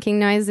do a honking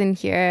noise in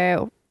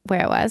here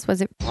where it was?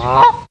 Was it?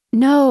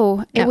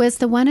 No, it was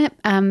the one at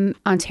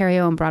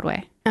Ontario and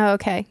Broadway. Oh,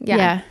 okay.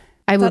 Yeah.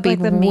 I would that be like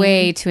the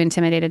way too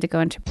intimidated to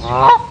go into.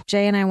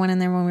 Jay and I went in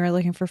there when we were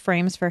looking for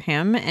frames for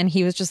him, and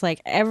he was just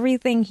like,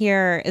 everything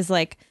here is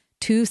like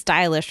too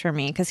stylish for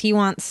me because he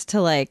wants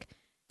to like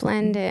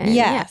Blend in.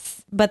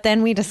 Yes. But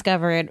then we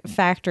discovered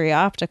Factory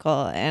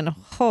Optical, and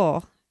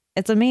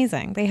it's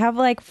amazing. They have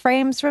like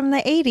frames from the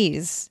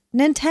 80s,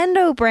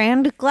 Nintendo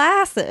brand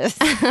glasses.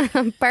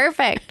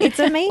 Perfect. It's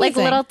amazing. Like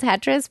little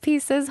Tetris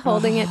pieces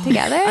holding it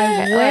together.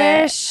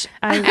 I wish.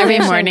 Every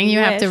morning you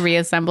have to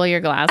reassemble your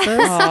glasses.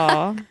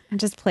 Oh,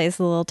 just plays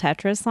the little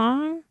Tetris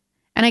song.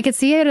 And I could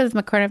see it out of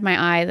the corner of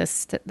my eye.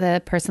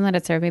 The person that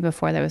had served me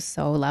before that was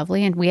so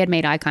lovely. And we had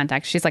made eye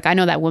contact. She's like, "I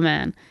know that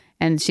woman.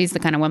 And she's the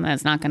kind of woman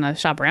that's not going to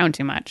shop around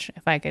too much.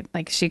 If I could,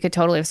 like, she could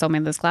totally have sold me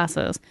those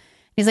glasses."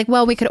 He's like,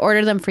 "Well, we could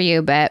order them for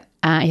you, but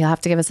you'll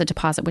have to give us a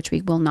deposit, which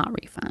we will not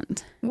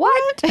refund."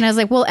 What? And I was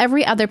like, "Well,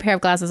 every other pair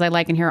of glasses I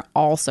like in here are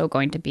also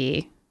going to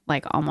be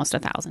like almost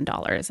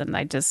 $1,000.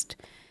 And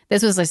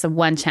this was just a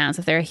one chance.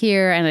 If they're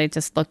here and they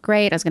just look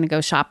great, I was going to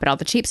go shop at all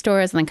the cheap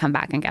stores and then come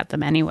back and get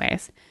them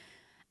anyways."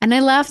 And I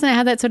left and I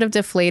had that sort of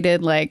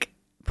deflated, like,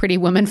 Pretty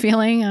Woman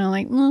feeling. And I'm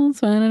like, "Well,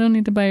 it's fine. I don't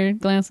need to buy your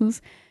glasses."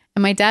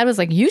 And my dad was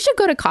like, "You should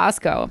go to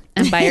Costco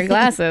and buy your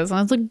glasses." And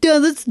I was like, "Dad,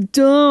 that's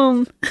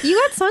dumb."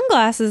 You got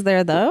sunglasses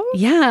there, though.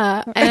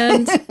 Yeah.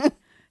 And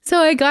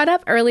so I got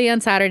up early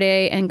on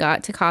Saturday and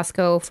got to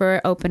Costco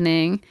for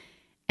opening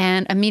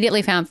and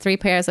immediately found 3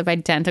 pairs of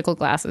identical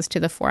glasses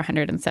to the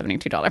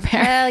 $472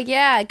 pair Hell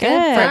yeah. Good.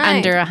 for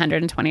find. under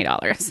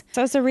 $120.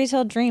 So it's a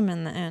retail dream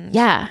in the end.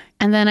 Yeah.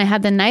 And then I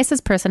had the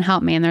nicest person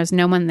help me and there was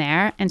no one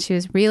there. And she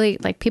was really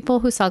like, people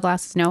who sell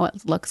glasses know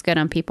what looks good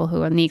on people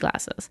who need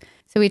glasses.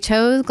 So we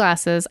chose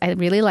glasses. I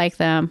really like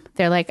them.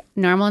 They're like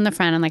normal in the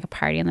front and like a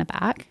party in the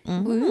back.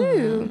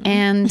 Ooh.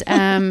 And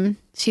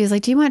she was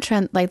like, "Do you want to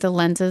try like the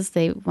lenses,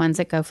 the ones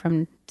that go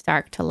from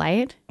dark to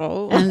light?"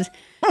 Oh. And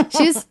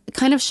she was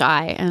kind of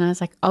shy. And I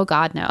was like, "Oh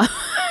God, no."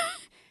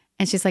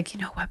 And she's like,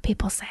 "You know what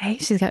people say?"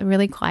 She's got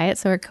really quiet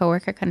so her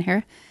coworker couldn't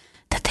hear,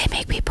 "that they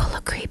make people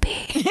look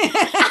creepy."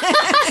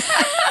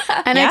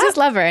 And I just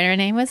love her. And her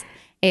name was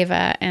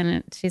Ava.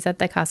 And she's at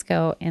the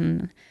Costco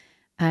in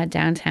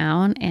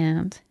downtown.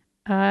 And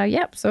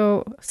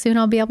so soon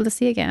I'll be able to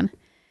see again.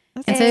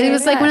 And so it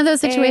was like one of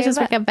those situations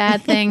where like a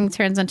bad thing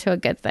turns into a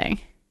good thing.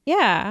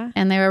 Yeah.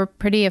 And they were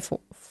pretty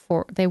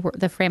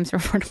the frames were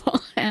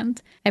affordable,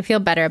 and I feel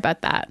better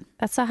about that.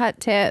 That's a hot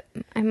tip.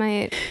 I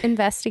might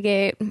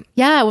investigate.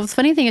 Yeah. Well, the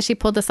funny thing is she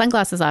pulled the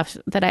sunglasses off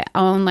that I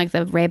own, like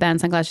the Ray-Ban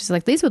sunglasses. She's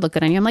like, "These would look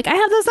good on you." I'm like, "I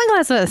have those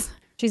sunglasses."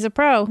 She's a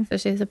pro. So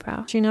she's a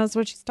pro. She knows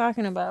what she's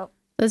talking about.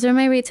 Those are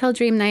my retail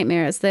dream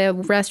nightmares. The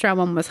restaurant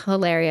one was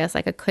hilarious.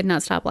 Like I could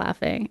not stop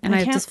laughing. And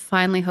I just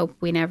finally hope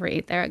we never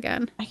eat there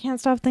again. I can't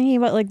stop thinking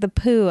about like the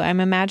poo. I'm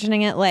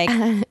imagining it like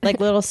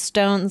little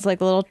stones, like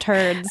little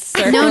turds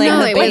circling no,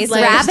 the it was base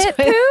like Rabbit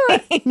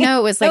poo? No,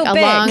 it was like Oh,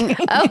 big. along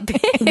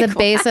the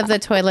base of the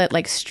toilet,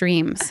 like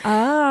streams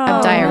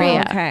of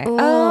diarrhea. Okay.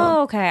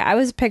 Oh, okay. I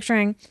was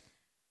picturing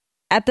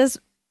at this.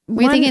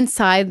 Were you thinking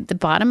inside the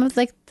bottom of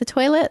like the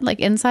toilet, like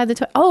inside the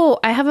toilet? Oh,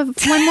 I have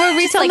one more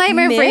retail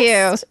nightmare for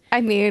you. I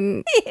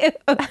mean,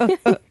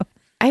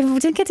 I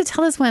didn't get to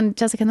tell this one,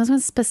 Jessica, and this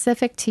one's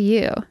specific to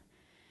you.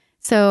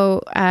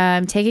 So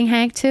I'm taking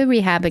Hank to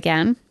rehab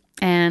again,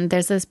 and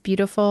there's this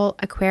beautiful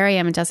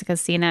aquarium, and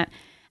Jessica's seen it.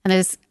 And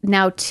there's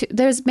now two.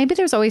 There's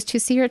always two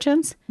sea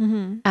urchins,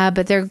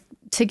 but they're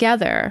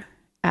together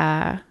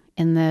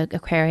in the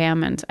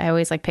aquarium. And I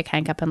always like pick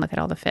Hank up and look at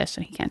all the fish,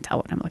 and he can't tell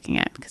what I'm looking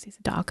at because he's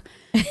a dog.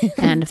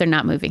 And if they're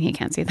not moving, he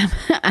can't see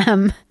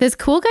them. This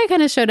cool guy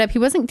kind of showed up. He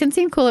didn't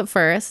seem cool at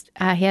first.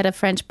 He had a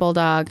French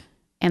bulldog.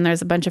 And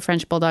there's a bunch of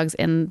French bulldogs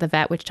in the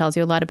vet, which tells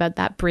you a lot about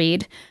that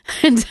breed.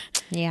 And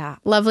Yeah.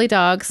 lovely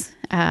dogs.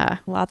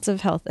 Lots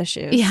of health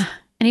issues. Yeah.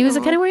 And he was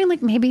kind of wearing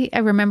like, maybe I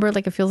remember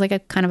like it feels like a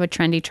kind of a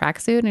trendy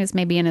tracksuit. And he was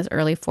maybe in his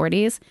early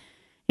 40s.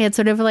 He had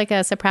sort of like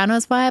a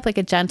Sopranos vibe, like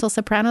a gentle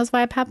Sopranos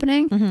vibe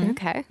happening.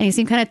 okay. And he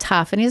seemed kind of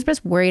tough. And he was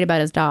just worried about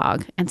his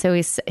dog. And so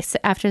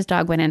after his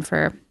dog went in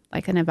for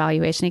like an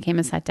evaluation, he came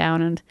and sat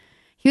down and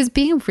he was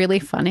being really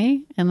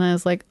funny. And I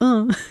was like,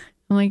 oh,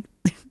 I'm like,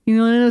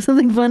 you want to know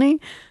something funny?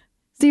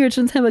 Sea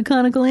urchins have a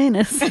conical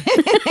anus.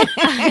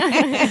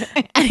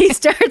 And he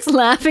starts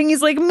laughing.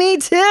 He's like, me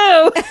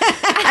too.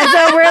 And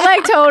so we're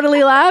like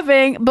totally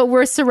laughing, but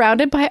we're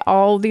surrounded by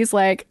all these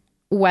like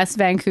West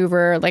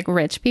Vancouver, like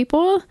rich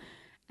people,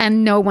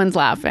 and no one's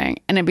laughing.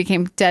 And it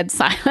became dead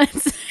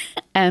silence.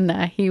 And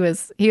he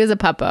was a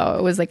puppo.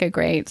 It was like a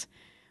great,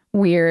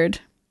 weird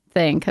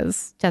thing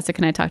because Jessica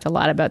and I talked a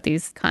lot about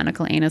these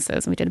conical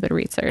anuses and we did a bit of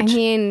research. I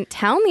mean,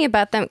 tell me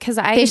about them because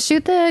They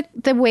shoot the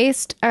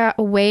waste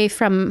away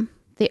from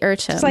the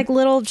urchin. It's like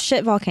little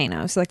shit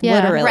volcanoes, like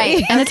literally.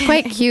 right. And it's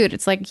quite cute.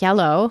 It's like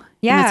yellow.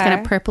 Yeah. And it's kind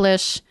of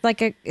purplish.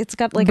 It's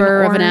got like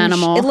Burr an of an orange-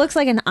 animal. It looks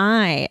like an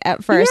eye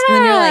at first, and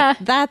then you're like,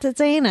 that's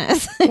its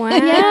anus. wow.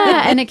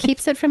 Yeah. And it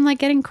keeps it from like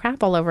getting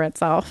crap all over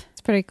itself.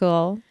 It's pretty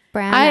cool.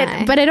 Brown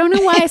eye. But I don't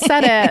know why I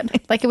said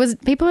it. Like it was,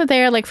 people were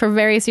there like for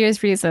very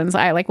serious reasons.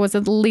 I like was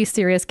the least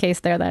serious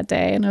case there that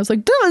day. And I was like,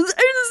 I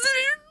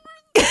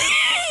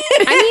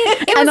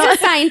mean, it was a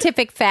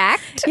scientific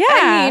fact. Yeah,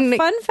 I mean,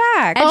 fun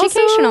fact.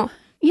 educational.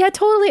 Yeah,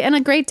 totally. And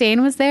a Great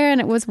Dane was there and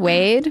it was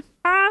Wade.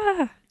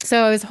 Ah.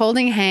 So I was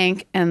holding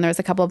Hank and there was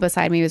a couple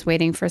beside me who was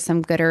waiting for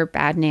some good or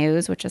bad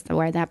news, which is the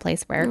way that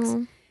place works.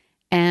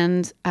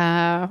 And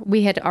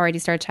we had already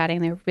started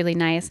chatting. They were really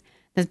nice.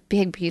 This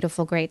big,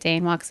 beautiful Great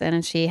Dane walks in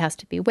and she has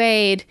to be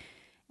weighed.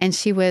 And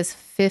she was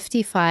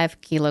 55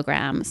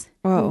 kilograms.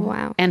 Whoa.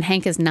 Wow. And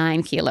Hank is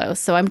 9 kilos.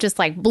 So I'm just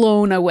like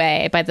blown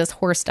away by this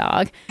horse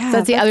dog. So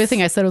that's the other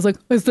thing I said. I was like,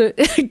 was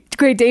the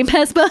Great Dane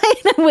pass by?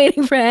 And I'm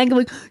waiting for Hank. I'm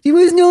like, you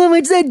guys know how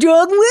much that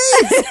dog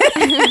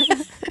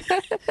weighs?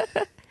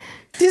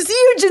 Do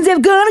sea urchins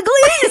have conical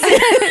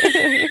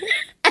anuses?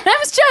 And I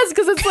was stressed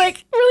because it's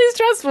like really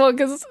stressful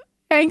because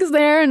Hank's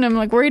there and I'm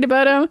like worried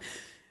about him.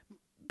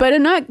 But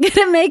I'm not good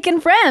at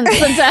making friends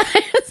sometimes.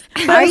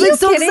 Are you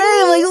so kidding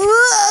excited. I'm me? like,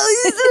 whoa,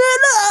 he's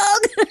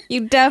a dog.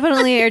 You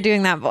definitely are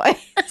doing that voice.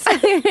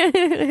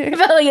 I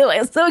felt like I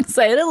was so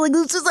excited. Like,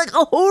 it's just like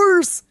a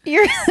horse.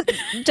 You're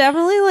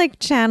definitely like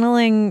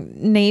channeling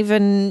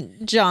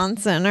Naven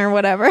Johnson or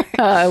whatever.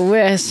 I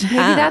wish. Maybe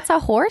that's a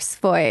horse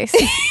voice.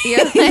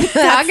 You're like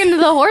talking to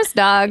the horse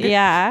dog.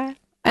 Yeah.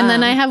 And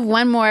then I have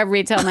one more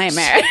retail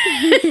nightmare.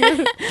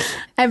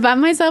 I bought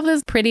myself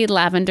this pretty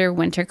lavender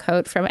winter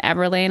coat from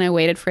Everlane. I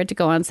waited for it to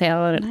go on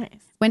sale and it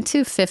went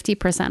to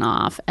 50%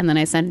 off. And then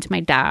I sent it to my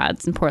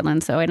dad's in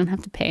Portland so I didn't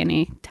have to pay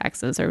any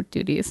taxes or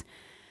duties.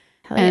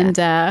 Hell yeah. And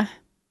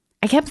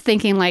I kept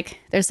thinking, like,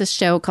 there's this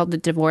show called The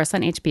Divorce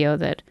on HBO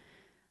that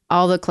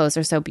all the clothes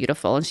are so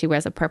beautiful. And she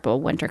wears a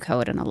purple winter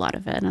coat and a lot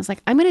of it. And I was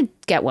like, I'm going to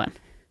get one.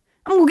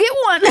 I'm going to get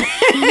one.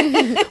 I'm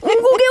going to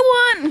go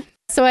get one.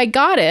 So I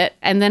got it,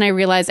 and then I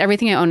realized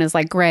everything I own is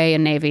like gray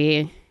and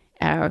navy.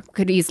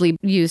 Could easily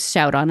use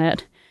shout on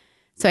it.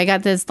 So I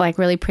got this like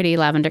really pretty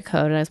lavender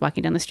coat, and I was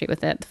walking down the street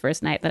with it the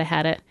first night that I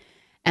had it,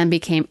 and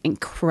became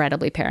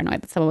incredibly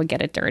paranoid that someone would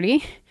get it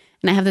dirty.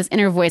 And I have this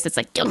inner voice that's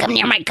like, "Don't come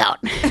near my coat."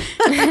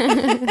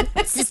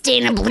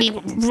 Sustainably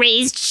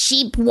raised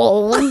sheep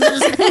wool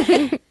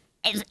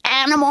is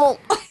animal.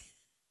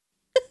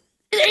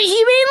 They're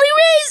humanely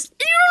raised.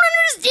 You don't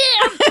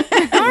understand.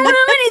 I don't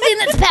have anything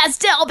that's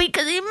pastel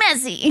because it's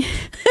messy.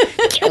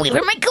 Get away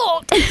from my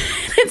coat.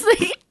 It's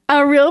like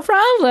a real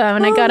problem.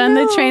 And I got on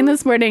the train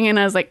this morning and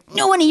I was like,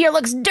 no one here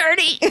looks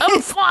dirty.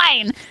 I'm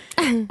fine.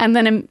 And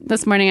then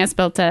this morning I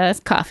spilled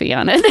coffee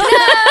on it.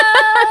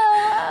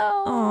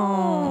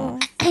 Oh.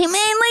 I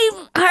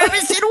mainly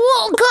harvested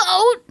wool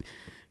coat.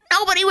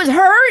 Nobody was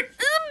hurt.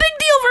 It's a big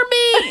deal for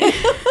me.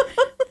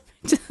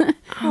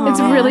 It's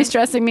really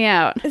stressing me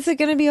out. Is it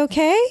going to be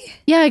okay?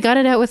 Yeah, I got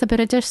it out with a bit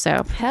of dish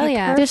soap. Hell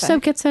yeah. Dish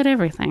soap gets out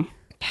everything.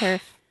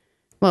 Perf.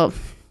 Well,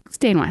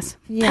 stain wise.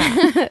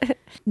 Yeah.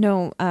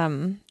 No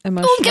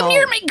emotional. Oh, come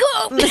near me,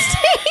 go.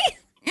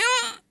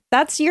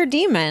 That's your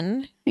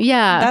demon.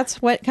 Yeah.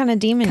 That's what kind of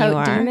demon Coat you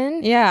are.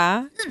 demon?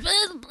 Yeah.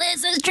 This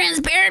place is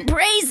transparent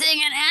pricing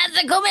and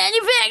ethical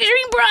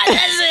manufacturing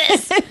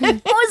processes.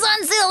 It was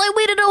on sale. I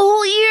waited a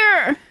whole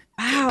year.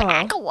 Wow.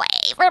 Back away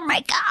from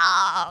my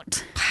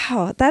coat.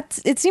 Wow.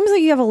 It seems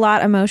like you have a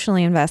lot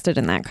emotionally invested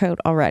in that coat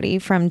already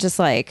from just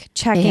like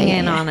checking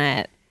in on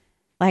it.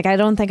 Like, I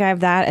don't think I have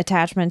that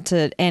attachment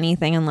to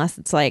anything unless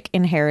it's like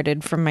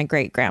inherited from my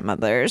great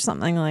grandmother or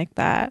something like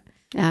that.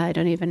 I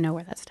don't even know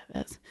where that stuff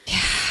is.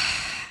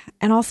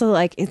 And also,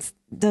 like, it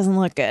doesn't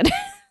look good.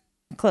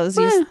 Clothes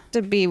used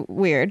to be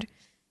weird.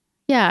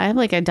 Yeah, I have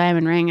like a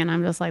diamond ring and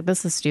I'm just like,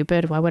 this is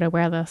stupid. Why would I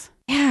wear this?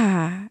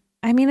 Yeah.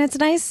 I mean, it's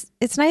nice.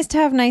 It's nice to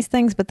have nice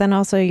things, but then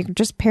also you're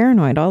just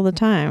paranoid all the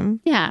time.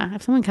 Yeah,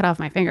 if someone cut off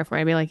my finger for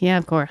it, I'd be like, yeah,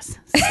 of course.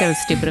 That was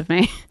stupid of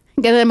me.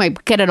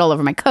 Get it all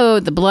over my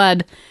coat, the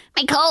blood.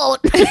 My coat.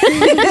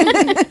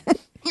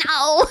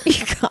 No.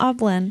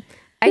 Goblin.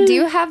 I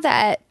do have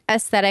that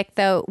aesthetic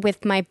though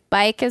with my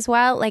bike as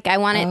well. Like I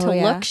want it to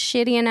look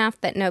shitty enough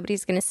that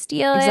nobody's going to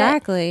steal it.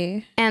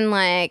 Exactly. And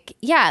like,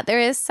 yeah, there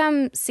is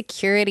some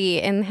security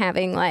in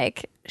having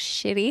like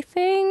shitty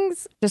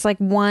things. Just like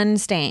one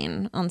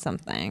stain on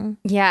something.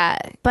 Yeah.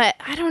 But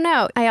I don't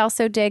know. I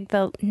also dig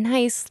the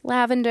nice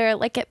lavender.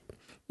 Like it,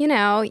 you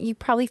know, you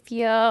probably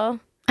feel.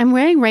 I'm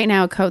wearing right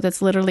now a coat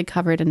that's literally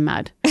covered in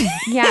mud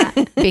Yeah.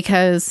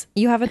 because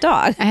You have a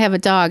dog. I have a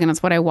dog and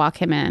it's what I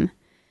walk him in.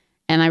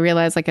 And I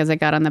realized, like, as I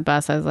got on the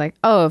bus, I was like,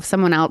 oh, if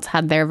someone else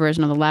had their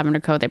version of the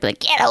lavender coat, they'd be like,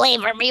 Get away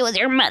from me with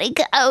your muddy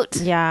coat.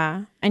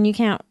 Yeah. And you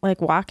can't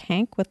like walk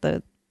Hank with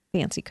the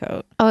fancy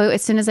coat. oh,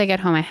 as soon as I get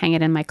home, I hang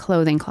it in my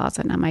clothing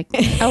closet. And I'm like,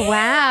 Oh,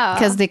 wow.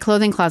 because the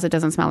clothing closet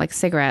doesn't smell like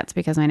cigarettes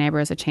because my neighbor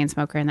is a chain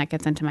smoker and that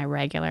gets into my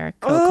regular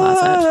coat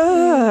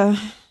closet.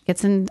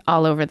 Gets in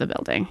all over the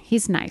building.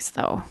 He's nice,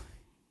 though.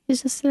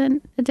 He's just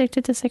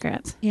addicted to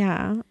cigarettes.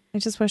 Yeah. I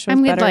just wish it was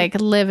I'm better. like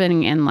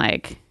living in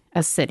like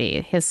a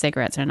city. His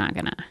cigarettes are not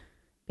gonna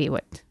be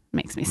what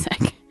makes me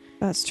sick.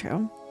 That's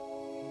true.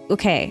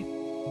 Okay.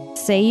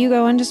 Say you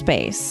go into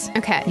space.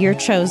 Okay. You're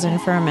chosen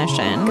for a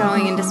mission.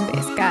 Going into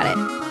space. Got it.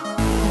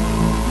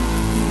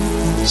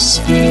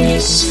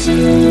 Space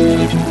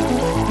food.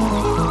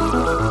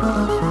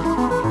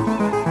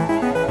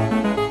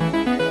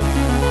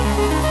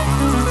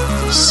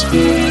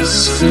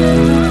 Space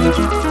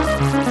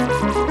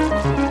food.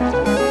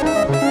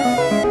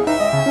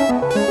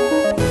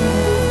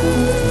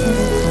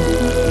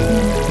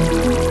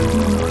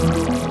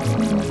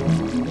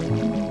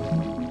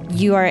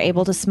 You are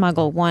able to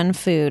smuggle one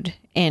food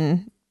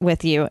in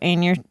with you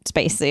in your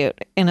spacesuit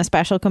in a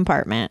special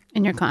compartment.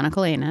 In your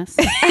conical anus.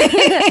 Oh,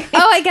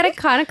 I get a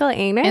conical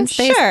anus? In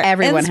space,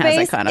 everyone In has a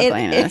space, conical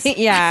anus.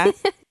 Yeah.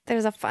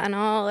 There's a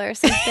funnel or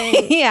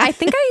something. Yeah. I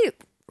think I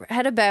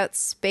read about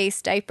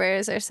space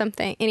diapers or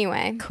something.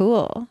 Anyway,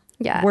 Cool.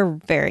 yeah. We're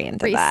very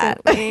into that.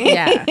 Recently.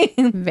 Yeah.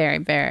 Very,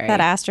 very. That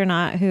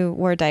astronaut who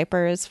wore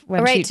diapers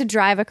when Right, she... to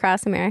drive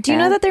across America. Do you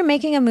know that they're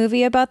making a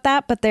movie about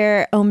that, but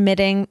they're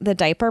omitting the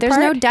diaper There's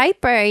part? no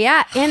diaper,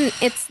 yeah. And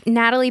it's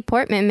Natalie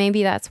Portman.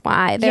 Maybe that's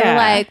why. They Yeah. were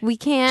like, we She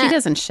can't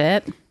doesn't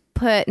shit.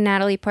 put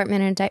Natalie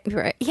Portman in a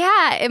diaper.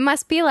 Yeah, it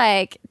must be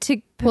like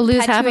to We'll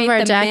lose half of perpetuate our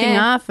the jacking myth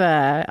off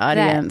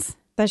audience.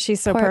 That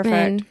she's so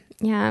Portman,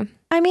 perfect. yeah,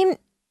 I mean,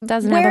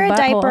 doesn't wear have a a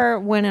butthole. diaper,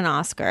 win an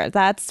Oscar.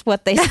 That's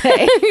what they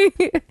say.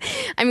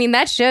 I mean,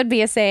 that should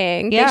be a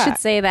saying. Yeah. They should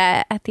say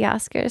that at the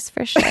Oscars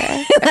for sure.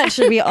 That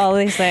should be all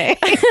they say.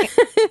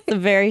 It's a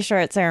very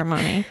short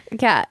ceremony.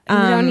 Yeah, you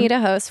don't need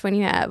a host when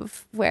you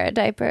have wear a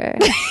diaper,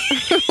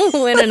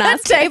 win an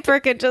Oscar. Diaper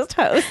could just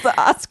host the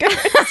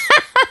Oscars.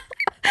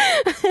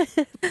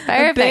 A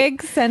Perfect.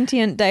 big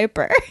sentient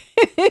diaper.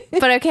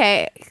 But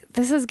okay,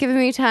 this is giving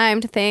me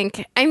time to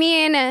think. I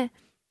mean,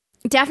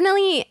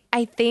 definitely,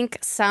 I think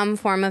some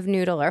form of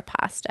noodle or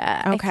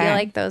pasta. Okay. I feel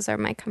like those are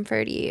my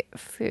comforty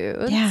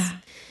foods. Yeah.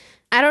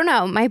 I don't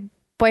know. My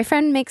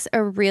boyfriend makes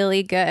a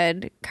really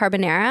good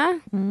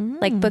carbonara,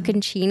 like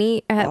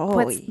bucconcini.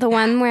 What's the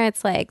one where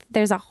it's like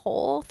there's a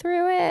hole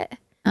through it,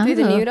 through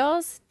the Oh.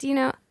 noodles? Do you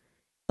know?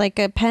 Like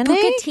a penne?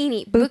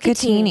 Bucatini.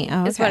 Bucatini.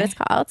 Oh, is what okay. it's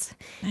called.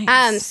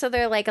 Nice. So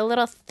they're like a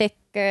little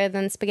thicker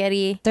than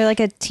spaghetti. They're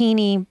like a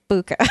teeny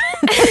buca.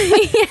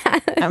 Yeah,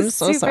 I'm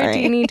so super sorry.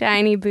 teeny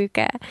tiny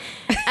buka.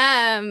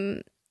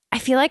 I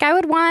feel like I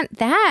would want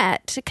that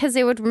because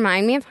it would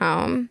remind me of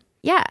home.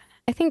 Yeah,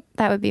 I think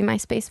that would be my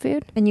space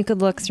food. And you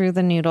could look through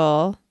the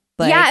noodle.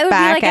 Like, yeah, it would be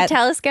back like a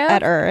telescope.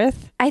 at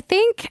Earth. I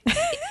think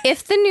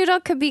if the noodle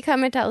could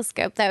become a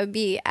telescope, that would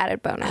be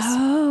added bonus.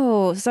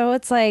 Oh, so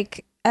it's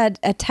like a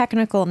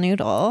technical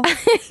noodle.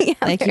 Yeah,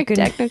 Like very you could.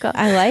 technical.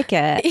 I like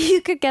it.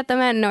 You could get them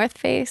at North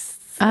Face.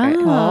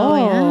 Oh,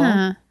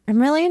 yeah.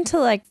 I'm really into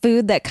like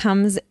food that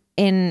comes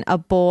in a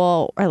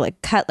bowl or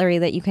like cutlery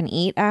that you can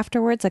eat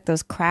afterwards, like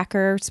those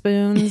cracker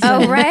spoons.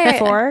 Oh, and right.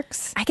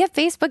 forks. I get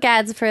Facebook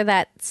ads for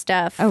that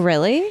stuff. Oh,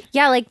 really?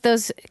 Yeah, like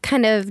those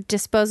kind of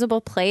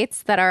disposable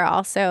plates that are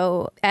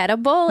also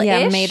edible.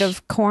 Yeah, made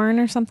of corn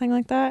or something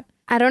like that.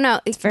 I don't know.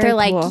 very They're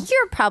like, cool.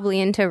 you're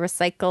probably into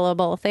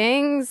recyclable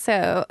things.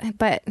 So,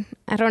 but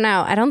I don't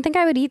know. I don't think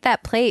I would eat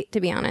that plate, to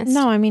be honest.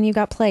 No, I mean, you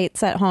got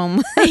plates at home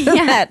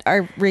that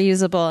are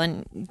reusable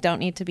and don't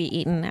need to be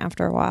eaten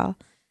after a while.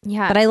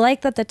 Yeah. But I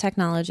like that the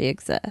technology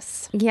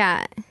exists.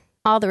 Yeah.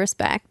 All the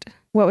respect.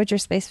 What would your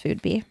space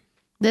food be?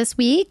 This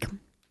week,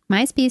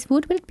 my space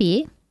food would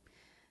be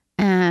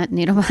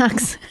noodle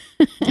box.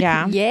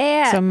 Yeah.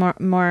 Yeah. So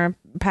more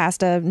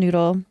pasta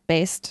noodle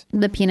based.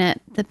 the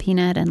peanut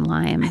and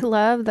lime. I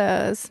love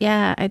those.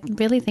 Yeah, I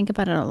really think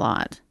about it a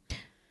lot.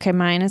 Okay,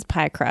 mine is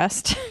pie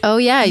crust. Oh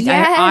yeah,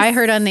 Yes. I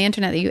heard on the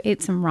internet that you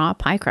ate some raw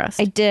pie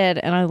crust. I did,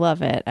 and I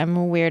love it. I'm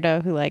a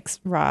weirdo who likes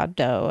raw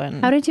dough.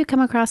 And How did you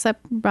come across that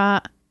raw?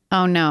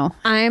 Oh no.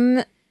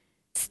 I'm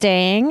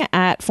staying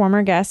at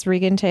former guest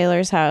Regan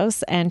Taylor's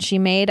house, and she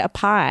made a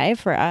pie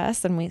for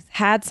us, and we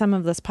had some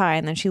of this pie,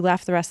 and then she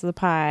left the rest of the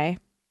pie.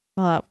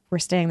 Well, we're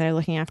staying there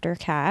looking after a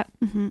cat.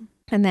 Mm-hmm.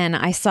 And then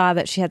I saw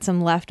that she had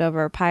some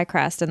leftover pie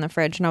crust in the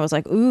fridge, and I was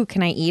like, ooh,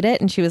 can I eat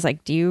it? And she was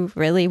like, do you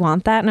really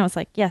want that? And I was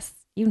like, yes,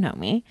 you know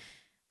me.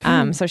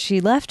 So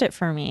she left it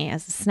for me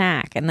as a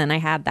snack. And then I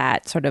had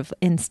that sort of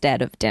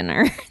instead of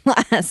dinner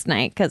last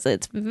night because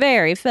it's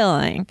very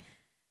filling.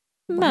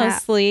 Wow.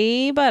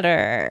 Mostly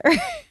butter.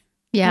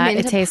 Yeah, I'm it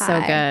into tastes so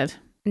pie. good.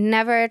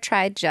 Never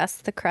tried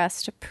just the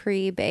crust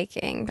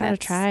pre-baking. Gotta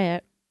That's try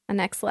it. a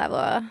next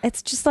level.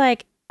 It's just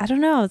like, I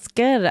don't know. It's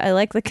good. I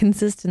like the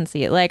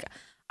consistency. Like,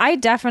 I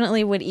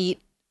definitely would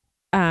eat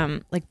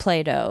like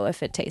Play-Doh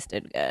if it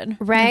tasted good.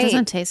 Right. It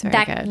doesn't taste very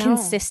that good. No.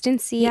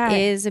 consistency Yeah.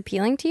 is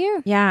appealing to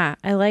you? Yeah.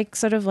 I like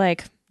sort of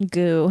like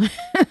goo.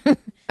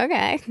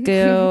 Okay.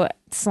 Goo,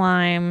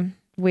 slime,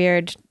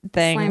 weird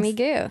things. Slimy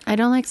goo. I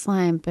don't like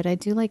slime, but I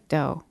do like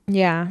dough.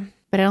 Yeah.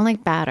 But I don't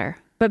like batter.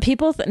 But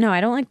people, no,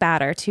 I don't like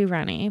batter, too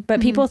runny.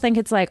 But people think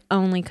it's like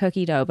only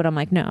cookie dough. But I'm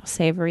like, no,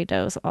 savory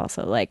dough's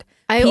also like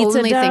I pizza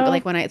only dough. think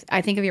like when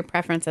I think of your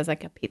preference as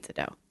like a pizza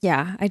dough.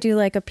 Yeah, I do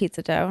like a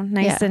pizza dough.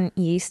 Nice Yeah. and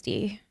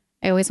yeasty.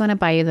 I always want to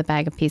buy you the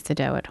bag of pizza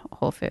dough at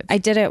Whole Foods. I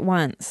did it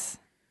once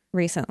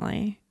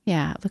recently.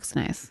 Yeah, it looks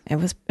nice. It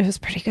was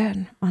pretty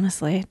good,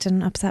 honestly. It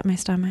didn't upset my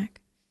stomach.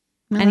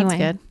 No, Anyway,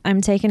 that's good. I'm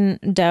taking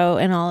dough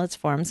in all its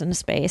forms into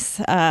space.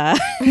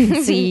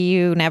 See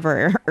you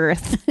never,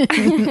 Earth.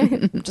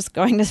 I'm just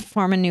going to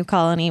form a new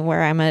colony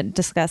where I'm a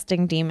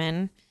disgusting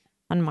demon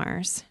on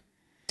Mars.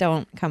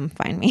 Don't come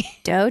find me.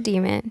 Dough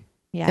demon.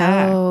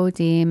 Yeah. Dough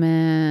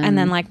demon. And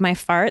then like my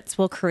farts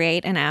will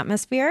create an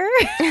atmosphere.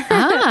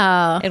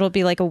 oh, It'll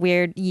be like a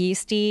weird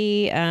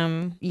yeasty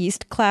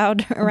yeast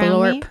cloud around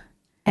me. blorp.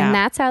 And Yeah.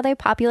 that's how they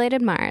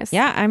populated Mars.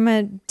 Yeah, I'm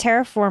a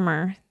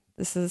terraformer.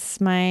 This is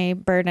my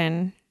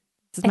burden.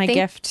 This is I my think-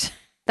 gift.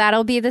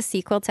 That'll be the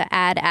sequel to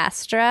Ad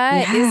Astra.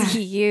 Yeah. Is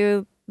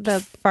you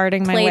the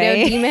Farting my Play-Doh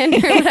way. demon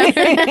or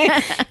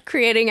whatever,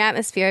 creating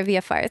atmosphere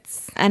via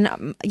farts.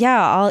 And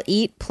yeah, I'll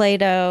eat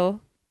Play-Doh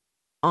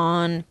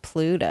on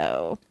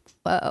Pluto.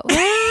 Whoa.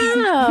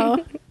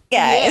 Oh,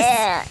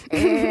 Guys.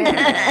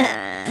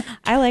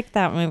 I like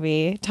that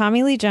movie.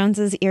 Tommy Lee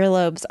Jones's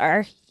earlobes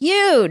are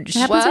huge.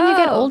 what happens when you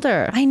get Whoa.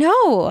 older? I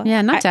know.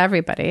 Yeah, not to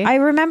everybody. I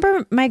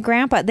remember my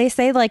grandpa, they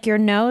say like your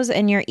nose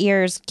and your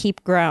ears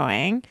keep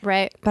growing.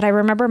 Right. But I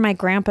remember my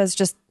grandpa's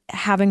just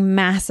having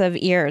massive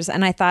ears,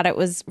 and I thought it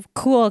was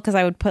cool because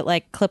I would put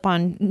like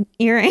clip-on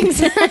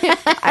earrings.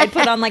 I'd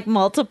put on like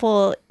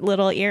multiple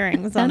little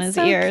earrings on his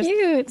That's so ears.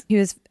 cute. He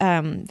was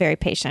very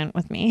patient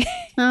with me.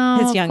 Oh,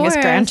 His of youngest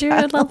course. You're a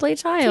grandchild. lovely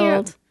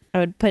child. I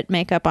would put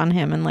makeup on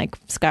him and like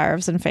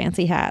scarves and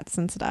fancy hats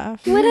and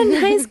stuff. What a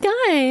nice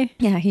guy.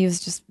 Yeah, he was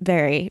just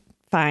very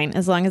fine.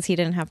 As long as he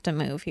didn't have to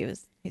move,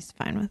 he's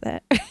fine with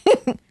it.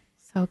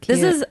 So cute.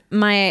 This is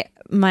my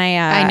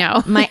I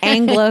know. my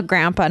Anglo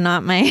grandpa,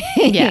 not my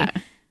Yeah.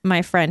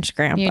 my French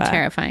grandpa. you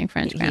terrifying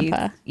French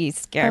grandpa. He's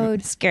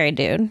scary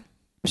dude.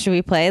 Should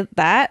we play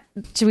that?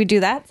 Should we do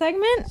that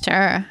segment?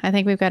 Sure. I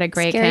think we've got a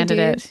great Scary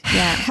candidate. dude.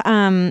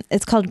 Yeah.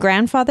 It's called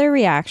Grandfather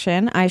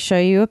Reaction. I show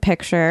you a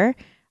picture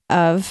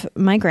of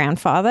my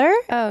grandfather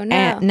Oh, no.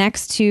 and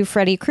next to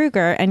Freddy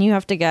Krueger, and you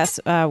have to guess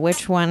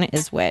which one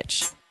is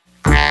which.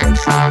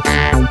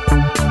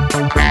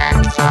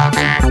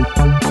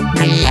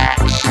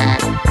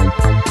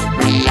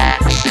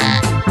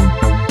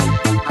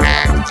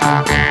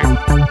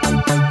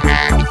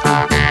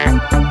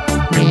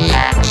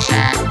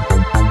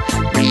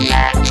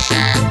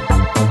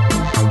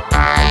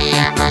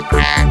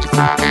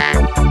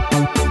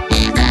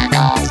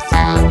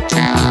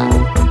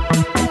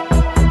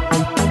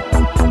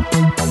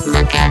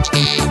 Look at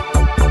me.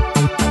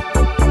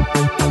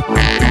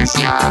 Where does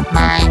your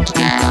mind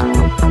go?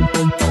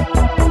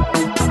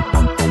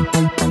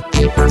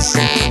 People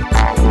say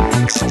I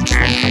work's a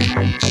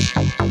dream.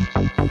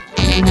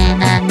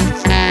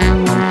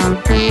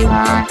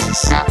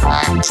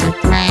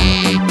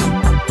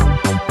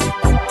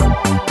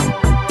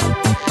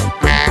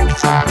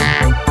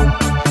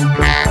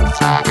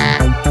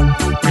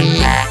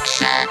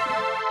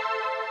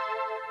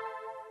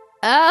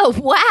 Oh,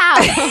 wow.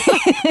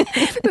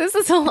 This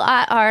is a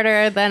lot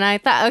harder than I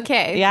thought.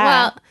 Okay.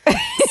 Yeah. Well,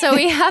 so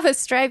we have a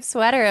striped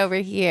sweater over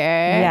here.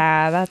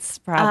 Yeah, that's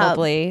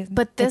probably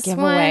But the this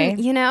giveaway.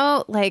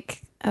 one,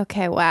 like,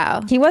 okay,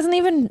 wow. He wasn't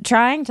even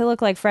trying to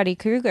look like Freddy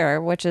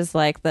Krueger, which is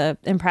like the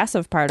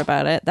impressive part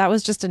about it. That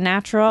was just a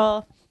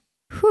natural,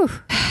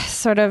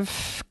 sort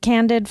of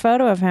candid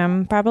photo of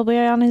him, probably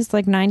on his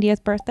like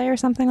 90th birthday or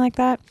something like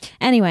that.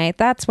 Anyway,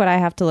 that's what I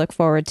have to look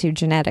forward to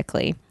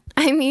genetically.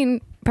 I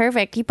mean,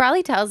 perfect. He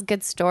probably tells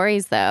good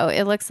stories, though.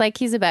 It looks like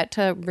he's about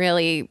to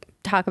really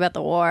talk about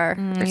the war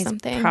or He's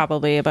something.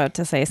 probably about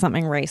to say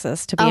something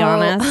racist, to be Oh.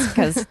 honest,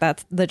 because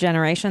that's the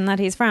generation that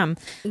he's from.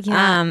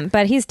 Yeah.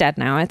 But he's dead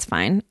now. It's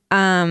fine.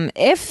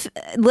 If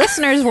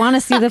listeners want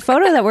to see the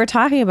photo that we're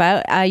talking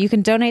about, you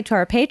can donate to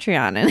our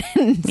Patreon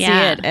and see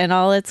Yeah. it in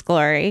all its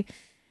glory.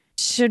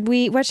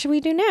 What should we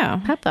do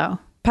now? Puppo.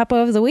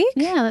 Puppo of the week?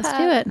 Yeah, let's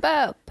do it.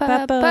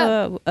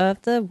 Puppo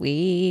of the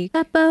week.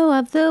 Puppo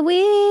of the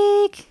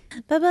week.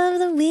 Puppo of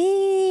the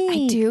week.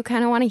 I do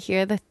kind of want to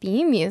hear the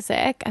theme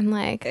music. I'm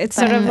like, It's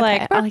sort of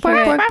like I'll hear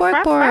it. Bork,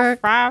 bork,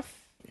 bork, bork.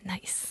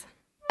 Nice.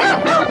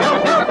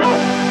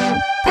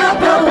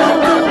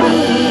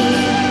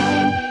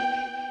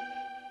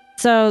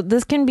 So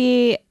this can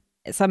be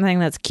something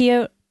that's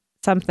cute,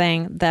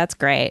 something that's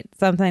great,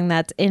 something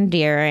that's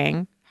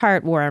endearing,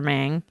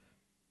 heartwarming.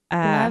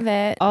 Love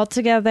it.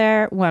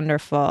 Altogether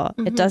wonderful.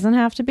 It doesn't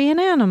have to be an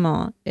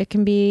animal. It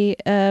can be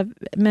a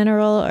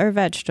mineral or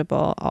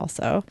vegetable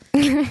also.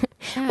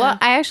 Well,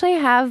 I actually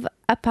have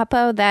a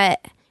puppo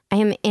that I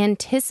am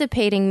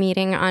anticipating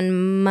meeting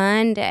on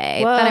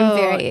Monday, that I'm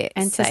very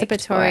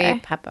anticipatory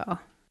psyched for. Puppo.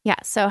 Yeah,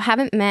 so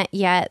haven't met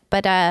yet,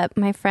 but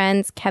my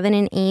friends Kevin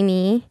and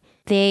Amy,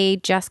 they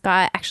just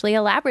got actually a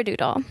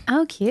Labradoodle,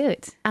 Oh,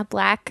 cute. a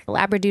black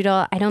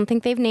Labradoodle. I don't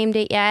think they've named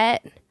it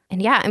yet.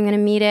 And yeah, I'm going to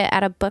meet it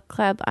at a book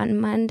club on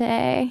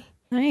Monday.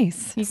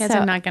 Nice. You guys So-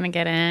 are not going to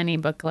get any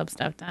book club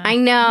stuff done. I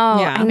know.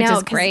 Yeah, I which know.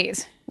 is 'cause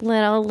great.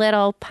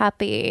 Little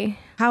puppy.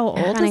 How old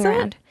is running it?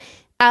 around.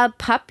 A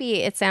puppy,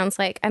 it sounds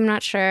like. I'm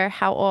not sure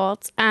how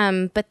old.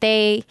 But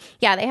they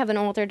have an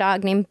older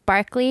dog named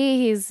Barkley.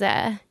 He's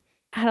had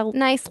a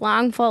nice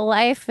long full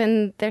life,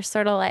 and they're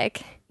sort of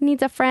like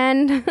needs a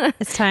friend.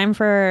 It's time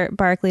for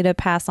Barkley to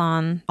pass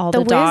on all The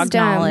the dog wisdom.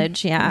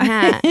 knowledge.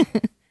 Yeah.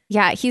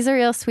 Yeah, he's a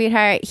real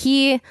sweetheart.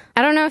 I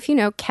don't know if you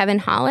know Kevin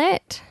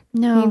Hollett.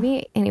 No.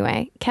 Maybe.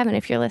 Anyway, Kevin,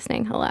 if you're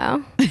listening,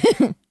 hello.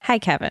 Hi,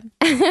 Kevin.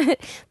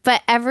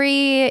 But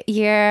every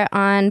year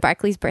on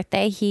Barkley's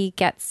birthday, he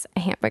gets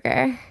a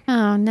hamburger,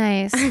 Oh,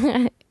 nice.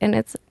 and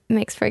it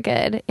makes for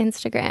good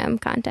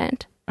Instagram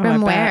content. Oh, I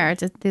From bet.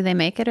 where? Do they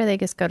make it or they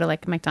just go to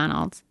like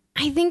McDonald's?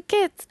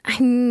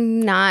 I'm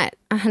not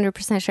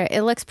 100% sure.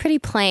 It looks pretty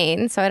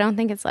plain, so I don't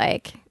think it's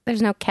like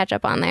there's no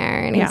ketchup on there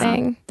or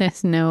anything.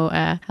 There's no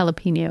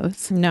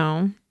jalapenos.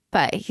 No.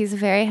 But he's a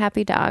very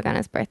happy dog on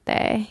his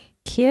birthday.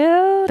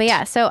 Cute. But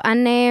yeah, so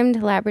unnamed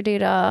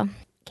Labradoodle.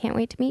 Can't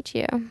wait to meet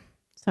you.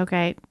 So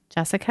great.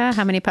 Jessica,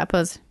 how many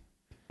puppos?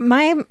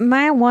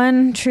 My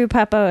one true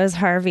puppo is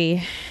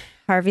Harvey.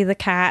 Harvey the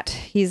cat.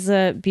 He's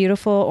a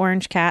beautiful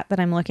orange cat that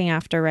I'm looking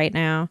after right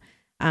now.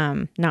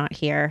 Not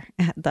here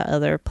at the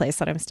other place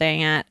that I'm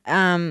staying at.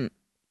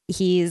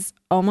 He's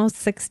almost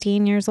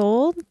 16 years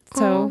old,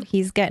 so Aw.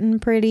 he's getting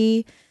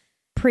pretty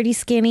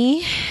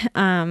skinny.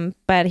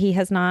 But he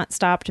has not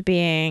stopped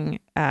being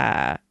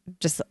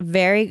just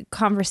very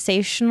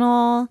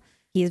conversational.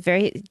 He's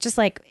very just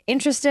like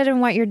interested in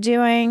what you're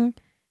doing.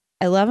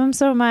 I love him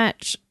so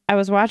much. I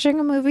was watching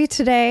a movie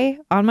today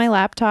on my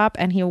laptop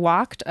and he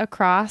walked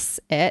across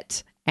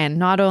it and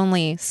not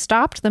only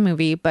stopped the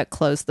movie, but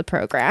closed the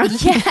program.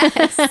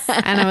 Yes.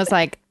 And I was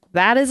like,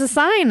 that is a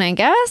sign, I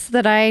guess,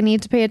 that I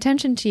need to pay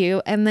attention to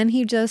you. And then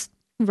he just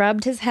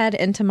rubbed his head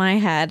into my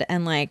head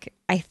and like,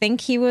 I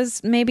think he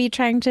was maybe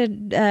trying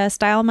to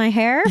style my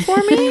hair for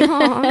me.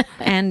 Aw.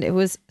 And it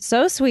was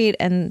so sweet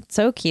and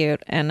so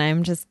cute. And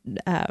I'm just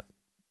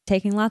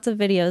taking lots of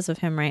videos of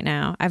him right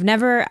now. I've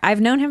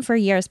known him for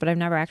years, but I've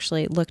never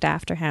actually looked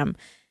after him.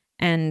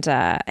 And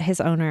his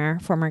owner,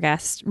 former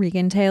guest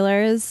Regan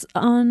Taylor, is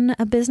on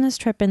a business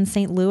trip in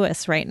St.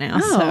 Louis right now.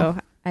 Oh. So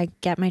I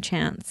get my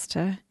chance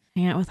to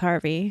hang out with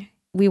Harvey.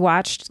 We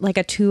watched like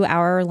a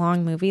 2-hour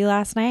long movie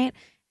last night.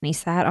 And he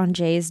sat on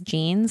Jay's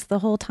jeans the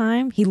whole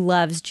time. He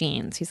loves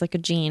jeans. He's like a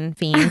jean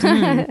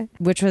fiend,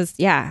 which was,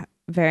 yeah,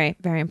 very,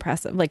 very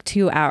impressive. Like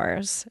 2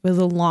 hours. It was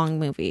a long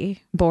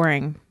movie,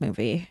 boring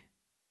movie.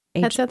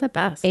 That's the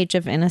best. Age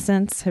of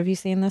Innocence. Have you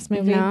seen this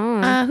movie?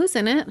 No. Who's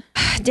in it?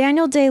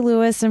 Daniel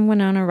Day-Lewis and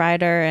Winona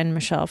Ryder and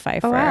Michelle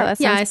Pfeiffer. Oh, wow. That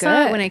Yeah, I sounds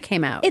saw it good. when it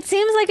came out. It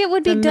seems like it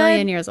would be a good,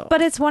 million years old. but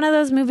it's one of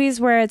those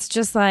movies where it's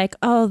just like,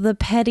 oh, the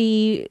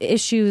petty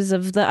issues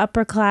of the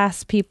upper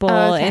class people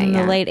Okay, in the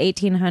yeah. late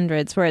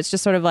 1800s, where it's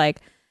just sort of like,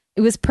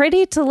 it was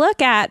pretty to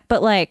look at,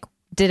 but like,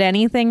 did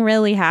anything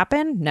really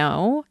happen?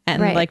 No.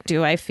 And Right. like,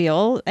 do I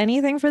feel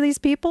anything for these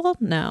people?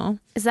 No.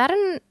 Is that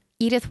an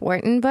Edith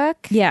Wharton book?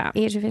 Yeah.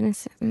 Age of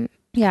Innocence.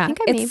 Yeah. I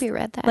think I It's, maybe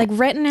read that. like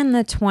written in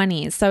the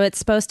 20s. So it's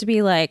supposed to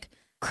be like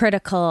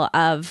critical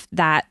of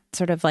that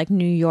sort of like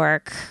New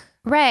York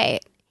Right.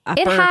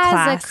 upper It has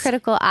class. a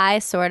critical eye,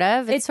 sort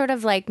of. It's sort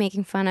of like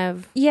making fun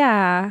of,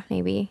 Yeah,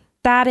 maybe.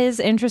 that is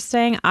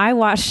interesting. I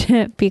watched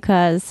it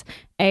because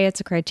A, it's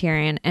a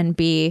Criterion, and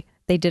B,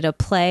 they did a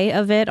play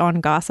of it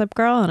on Gossip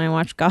Girl, and I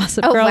watched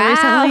Gossip Girl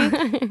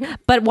recently.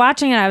 But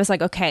watching it, I was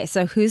like, okay,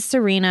 so who's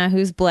Serena?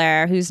 Who's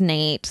Blair? Who's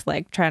Nate?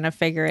 Like trying to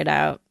figure it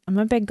out. I'm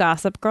a big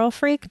Gossip Girl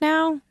freak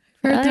now.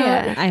 Oh,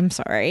 yeah. I'm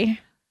sorry.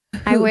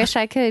 I wish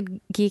I could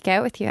geek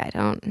out with you. I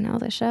don't know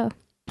the show.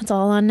 It's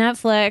all on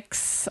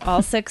Netflix,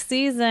 all 6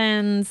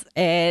 seasons.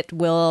 It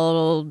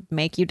will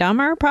make you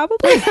dumber,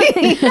 probably.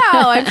 No,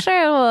 I'm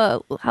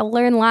sure I'll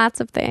learn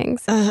lots of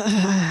things.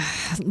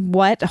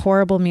 What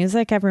horrible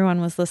music everyone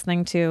was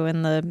listening to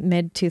in the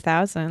mid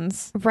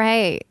 2000s.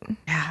 Right.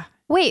 Yeah.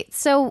 Wait,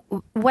 so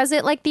was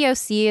it like the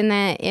OC in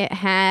that it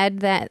had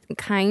that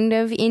kind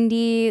of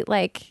indie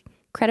like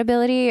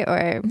credibility,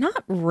 or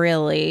Not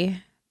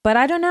really. But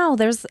I don't know.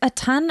 There's a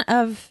ton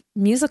of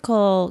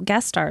musical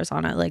guest stars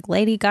on it. Like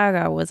Lady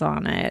Gaga was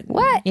on it.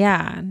 What?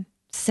 Yeah.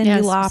 Cindy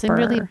Yes, Lauper. it's a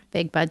really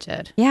big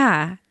budget.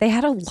 Yeah. They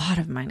had a lot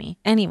of money.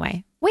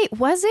 Anyway. wait,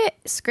 was it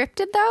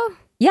scripted though?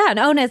 Yeah.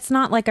 No, and it's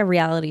not like a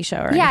reality show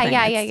or Yeah,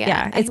 anything.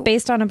 yeah. It's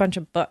based on a bunch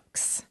of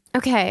books.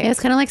 Okay. Yeah, it's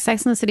kind of like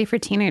Sex and the City for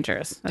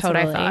teenagers. That's what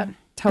I thought.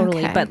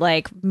 Totally. Okay. But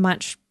like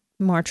much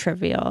more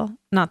trivial.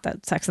 Not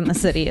that Sex and the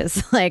City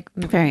is like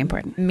Very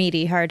important.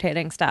 meaty, hard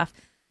hitting stuff.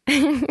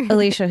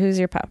 Alicia, who's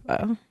your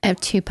puppo? I have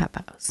 2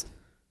 puppos.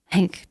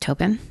 Hank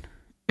Tobin.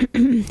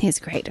 He's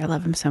great. I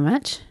love him so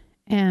much.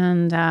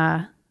 And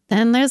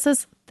then there was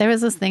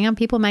this thing on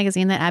People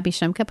magazine that Abby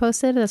Shimka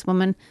posted. This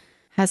woman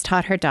has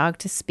taught her dog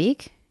to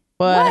speak.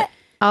 What?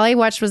 All I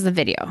watched was the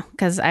video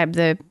because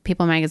the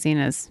People magazine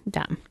is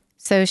dumb.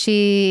 So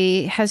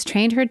she has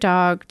trained her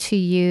dog to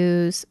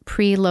use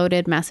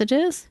preloaded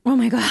messages. Oh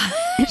my God.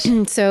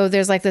 So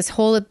there's like this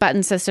whole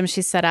button system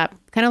she set up,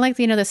 kind of like,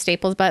 the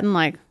Staples button.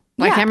 Like,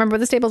 I can't remember what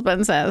the Staples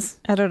button says.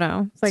 I don't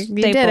know. It's like, you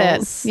did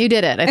it. You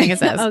did it, I think it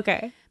says.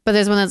 Okay. But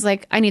there's one that's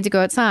like, I need to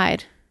go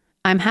outside.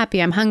 I'm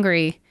happy. I'm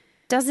hungry.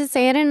 Does it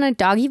say it in a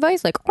doggy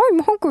voice? Like, I'm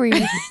hungry.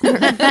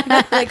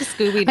 Like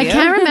Scooby Doo. I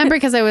can't remember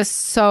because I was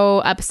so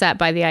upset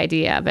by the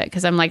idea of it.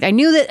 Because I'm like, I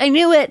knew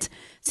it.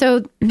 So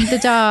the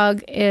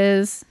dog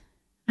is,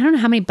 I don't know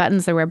how many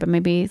buttons there were, but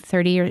maybe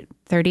 30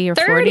 or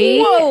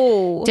 40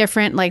 Whoa.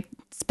 different like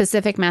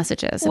specific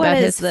messages What about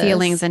is his this?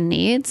 feelings and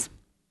needs.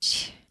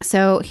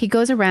 So he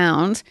goes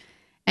around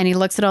and he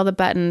looks at all the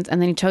buttons,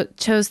 and then he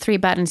chose 3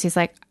 buttons. He's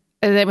like,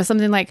 it was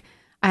something like,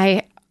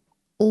 I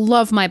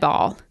love my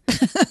ball.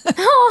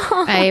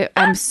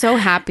 I'm so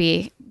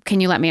happy. Can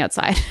you let me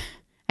outside?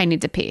 I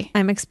need to pee.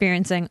 I'm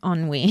experiencing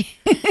ennui.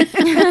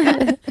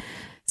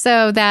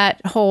 So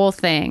that whole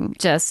thing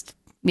just,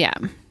 yeah.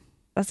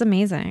 That's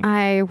amazing.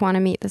 I want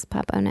to meet this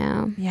puppo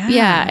now.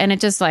 Yeah. And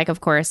it just like,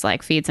 of course,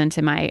 like feeds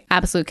into my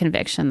absolute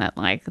conviction that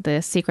like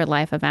the secret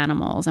life of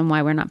animals and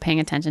why we're not paying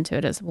attention to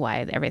it is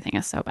why everything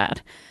is so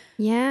bad.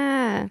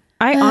 Yeah.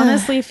 I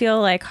honestly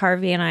feel like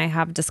Harvey and I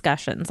have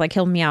discussions. Like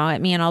he'll meow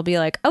at me and I'll be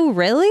like, oh,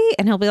 really?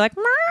 And he'll be like,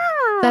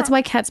 meow. That's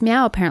why cats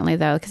meow apparently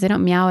though, because they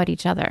don't meow at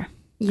each other.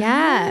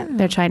 Yeah.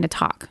 They're trying to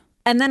talk.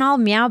 And then I'll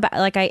meow back.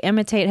 Like I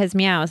imitate his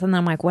meows. And then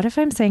I'm like, what if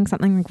I'm saying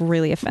something like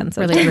really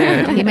offensive? Really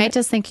rude. He might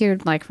just think you're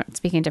like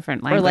speaking a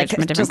different Or language like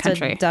from a different just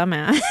country. a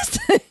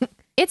dumbass.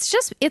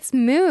 It's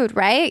mood,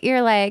 right?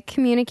 You're like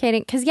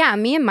communicating. Cause yeah,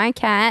 me and my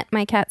cat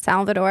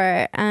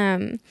Salvador,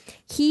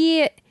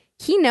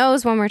 he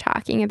knows when we're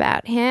talking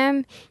about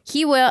him.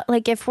 He will,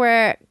 like, if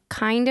we're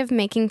kind of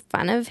making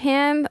fun of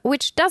him,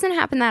 which doesn't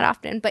happen that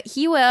often, but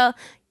he will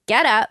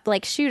get up,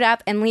 like shoot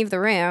up and leave the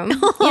room.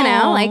 You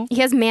know, like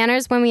he has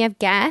manners when we have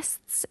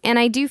guests. And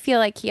I do feel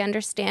like he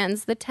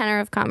understands the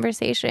tenor of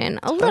conversation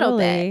a little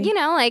bit, you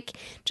know, like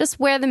just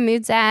where the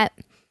mood's at.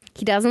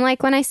 He doesn't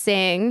like when I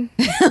sing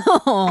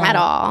at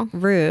all.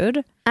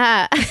 Rude.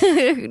 No,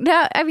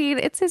 I mean,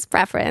 it's his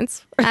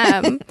preference.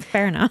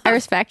 Fair enough. I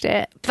respect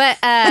it. But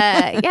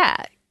yeah,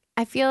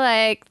 I feel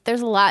like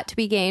there's a lot to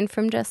be gained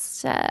from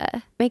just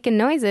making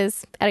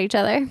noises at each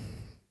other.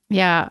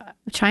 Yeah.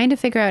 Trying to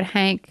figure out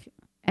Hank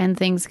and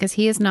things because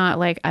he is not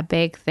like a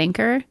big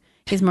thinker.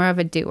 He's more of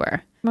a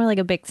doer. More like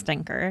a big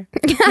stinker.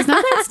 He's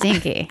not that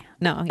stinky.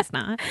 No, he's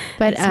not.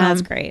 But It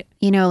smells great.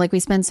 You know, like we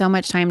spend so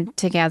much time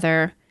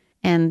together,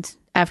 and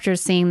after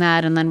seeing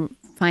that and then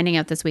finding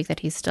out this week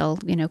that he's still,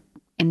 you know,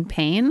 in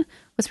pain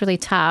was really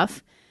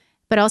tough.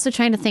 But also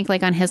trying to think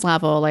like on his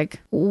level, like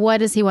what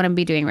does he want to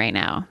be doing right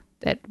now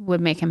that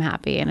would make him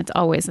happy? And it's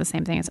always the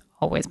same thing. It's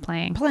always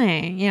playing.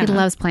 Playing, yeah. He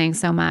loves playing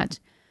so much.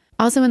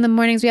 Also in the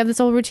mornings we have this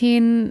old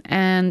routine,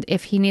 and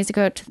if he needs to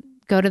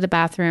go to the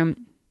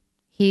bathroom,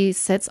 he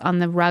sits on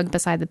the rug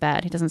beside the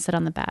bed. He doesn't sit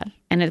on the bed.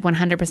 And it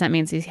 100%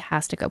 means he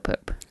has to go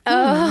poop.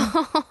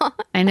 Oh,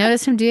 I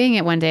noticed him doing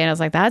it one day and I was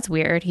like, that's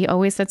weird. He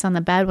always sits on the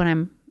bed when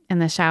I'm in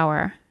the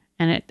shower.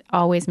 And it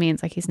always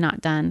means like he's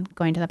not done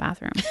going to the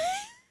bathroom.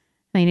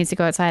 And he needs to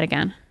go outside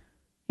again.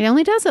 He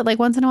only does it like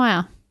once in a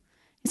while.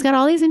 He's got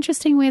all these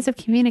interesting ways of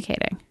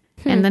communicating.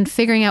 And then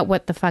figuring out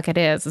what the fuck it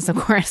is of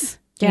course,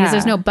 Because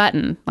there's no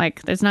button.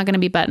 Like, there's not going to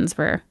be buttons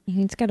for.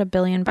 He's got a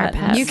billion Our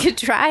buttons. pets. You could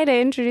try to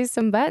introduce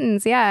some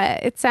buttons. Yeah.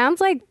 It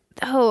sounds like,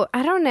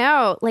 I don't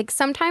know. Like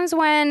sometimes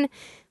when,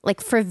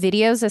 like for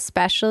videos,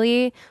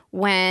 especially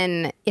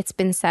when it's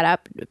been set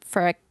up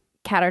for a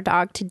cat or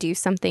dog to do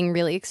something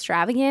really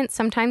extravagant,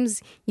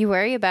 sometimes you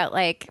worry about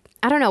like,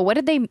 I don't know, what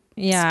did they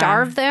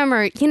starve them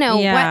or,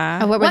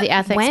 Yeah. What were the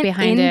ethics went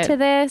behind into it?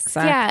 this?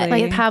 Exactly.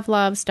 Yeah. Like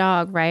Pavlov's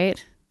dog,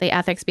 right? The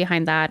ethics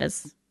behind that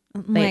is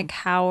Like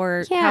how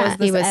is Yeah.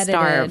 this He was edited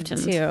starved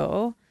and-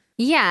 too?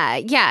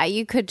 Yeah,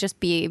 you could just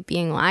be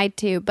being lied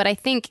to. But I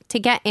think to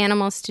get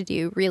animals to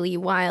do really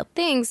wild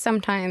things,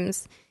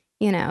 sometimes,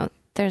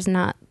 there's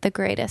not the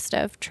greatest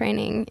of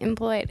training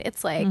employed.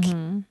 It's like,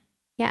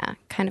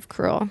 kind of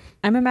cruel.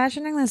 I'm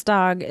imagining this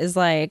dog is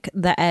like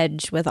the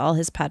Edge with all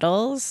his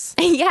petals.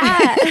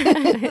 Yeah.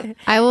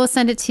 I will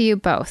send it to you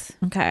both.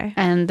 Okay.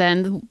 And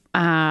then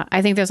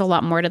I think there's a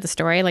lot more to the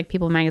story. Like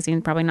People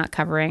magazine probably not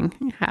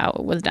covering how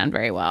it was done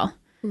very well.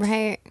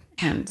 Right.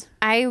 And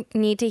I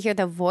need to hear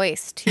the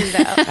voice too,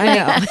 though. I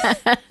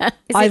know.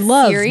 Is I it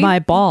love Siri? my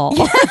ball.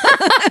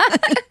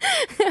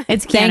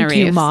 it's Keanu Thank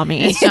you, Reeves.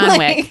 mommy. It's John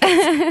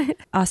Wick.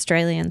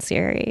 Australian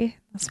Siri.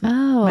 That's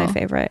Oh, my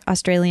favorite.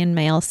 Australian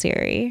male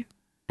Siri.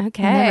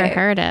 Okay. I never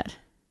heard it.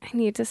 I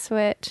need to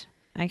switch.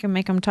 I can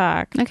make him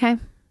talk. Okay.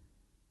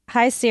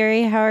 Hi,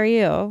 Siri. How are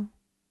you?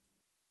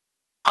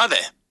 Hi there.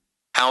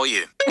 How are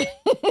you?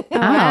 Oh,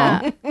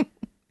 wow.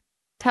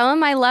 Tell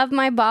him I love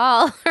my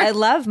ball. I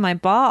love my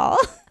ball.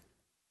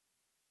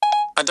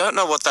 I don't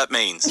know what that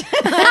means.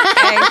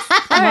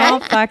 Well,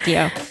 fuck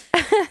you.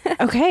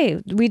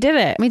 Okay, we did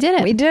it. We did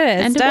it. We did it.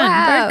 It's And done.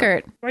 Wow.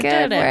 Burkert. We Good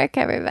did it. work,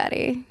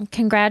 everybody.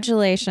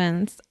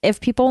 Congratulations. If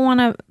people want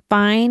to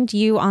find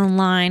you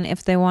online,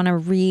 if they want to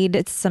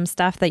read some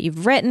stuff that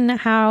you've written,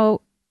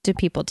 how do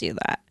people do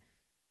that?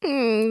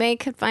 They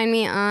could find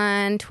me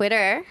on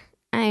Twitter.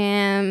 I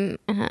am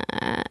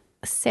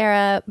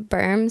Sarah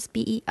Berms,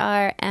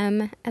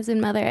 BERM, as in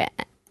mother,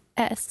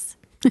 S.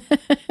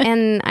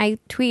 And I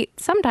tweet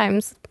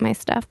sometimes my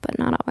stuff, but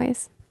not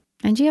always.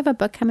 And do you have a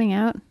book coming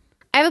out?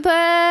 I have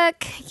a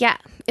book. Yeah.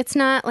 It's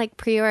not like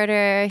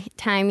pre-order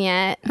time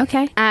yet.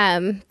 Okay.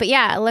 But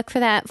yeah, look for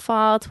that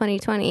fall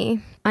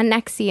 2020 on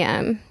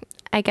Nexium.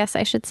 I guess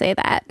I should say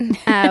that,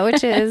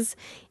 which is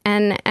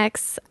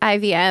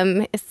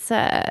NXIVM. It's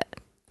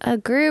a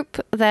group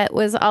that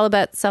was all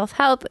about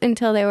self-help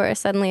until they were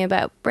suddenly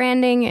about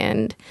branding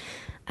and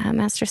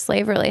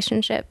master-slave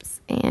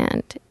relationships.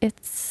 And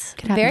it's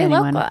Could happen very to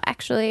anyone. local,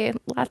 actually.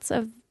 Lots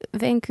of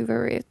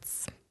Vancouver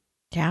roots.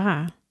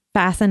 Yeah.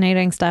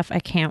 Fascinating stuff. I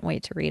can't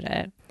wait to read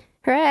it.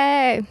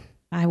 Hooray!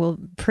 I will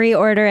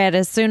pre-order it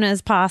as soon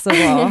as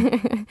possible.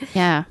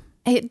 Yeah.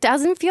 It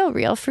doesn't feel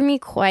real for me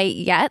quite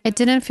yet, It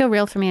didn't feel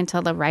real for me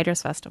until the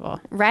Writers Festival.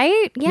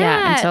 right?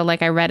 Yeah. Until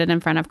like I read it in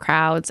front of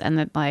crowds and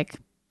that like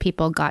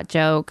people got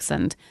jokes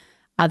and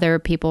other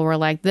people were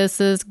like,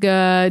 this is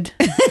good.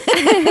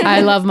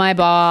 I love my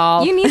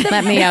ball. You need the-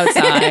 Let me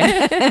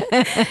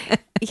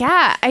outside.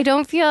 Yeah, I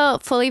don't feel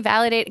fully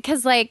validated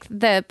because, like,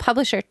 the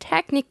publisher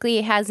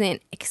technically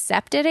hasn't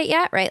accepted it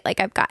yet, right?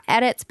 Like, I've got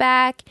edits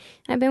back.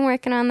 I've been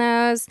working on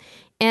those.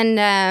 And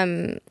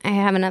I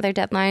have another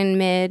deadline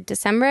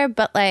mid-December.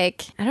 But,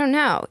 like, I don't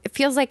know. It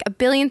feels like a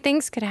billion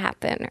things could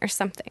happen or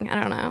something.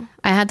 I don't know.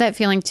 I had that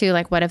feeling too.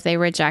 Like, what if they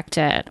reject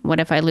it? What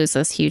if I lose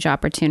this huge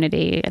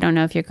opportunity? I don't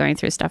know if you're going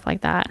through stuff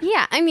like that.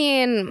 Yeah, I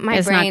mean, my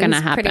It's not brain's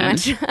gonna pretty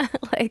happen.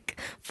 much, like,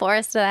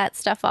 forced of that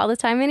stuff all the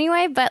time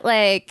anyway. But,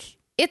 like,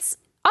 it's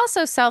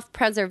also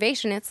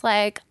self-preservation. It's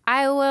like,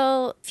 I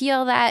will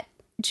feel that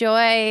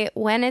joy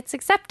when it's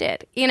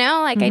accepted,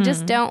 like I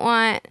just don't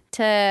want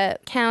to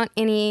count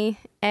any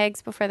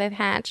eggs before they've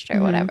hatched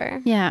or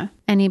whatever. Yeah.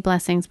 Any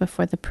blessings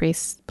before the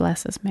priest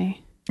blesses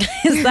me.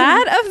 Is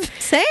that a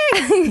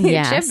saying? It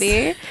Yes. should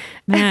be.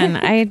 Man,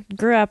 I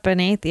grew up an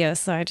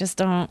atheist, so I just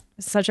don't.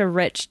 Such a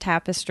rich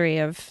tapestry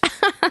of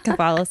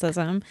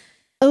Catholicism.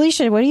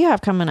 Alicia, what do you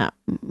have coming up?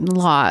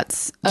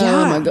 Lots. Yeah.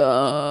 Oh my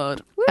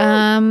god.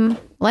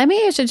 Maybe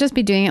I should just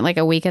be doing it like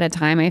a week at a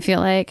time, I feel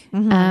like.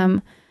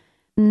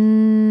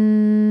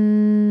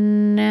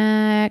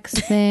 Next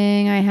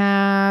thing I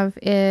have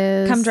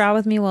is Come Draw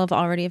With Me will have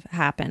already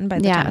happened by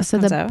the time it so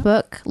comes the out.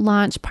 book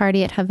launch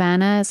party at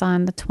Havana is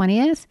on the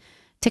 20th.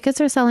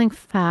 Tickets are selling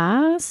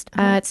fast.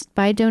 It's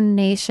by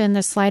donation.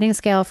 There's sliding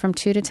scale from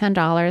 $2 to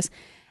 $10.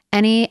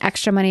 Any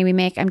extra money we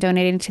make, I'm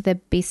donating to the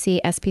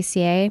BC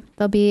SPCA.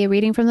 There'll be a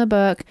reading from the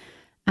book.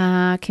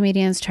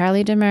 Comedians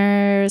Charlie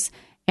Demers,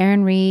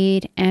 Aaron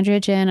Reed, Andrea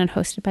Jin, and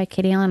hosted by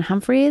Katie Ellen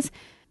Humphreys.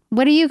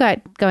 What do you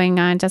got going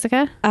on,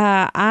 Jessica?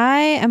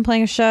 I am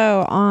playing a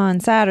show on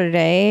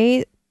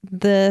Saturday,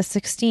 the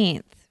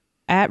 16th,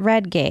 at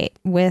Redgate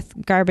with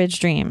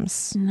Garbage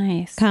Dreams.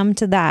 Nice. Come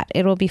to that.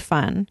 It'll be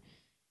fun.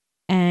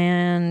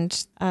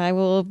 And I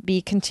will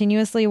be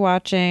continuously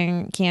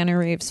watching Keanu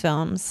Reeves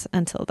films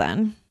until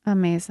then.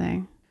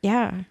 Amazing.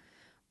 Yeah.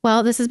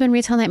 Well, this has been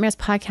Retail Nightmares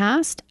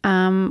Podcast.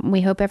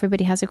 We hope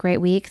everybody has a great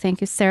week. Thank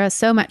you, Sarah,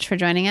 so much for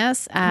joining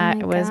us.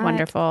 It was God.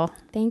 wonderful.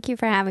 Thank you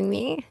for having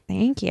me.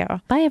 Thank you.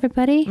 Bye,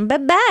 everybody.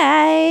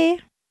 Bye-bye.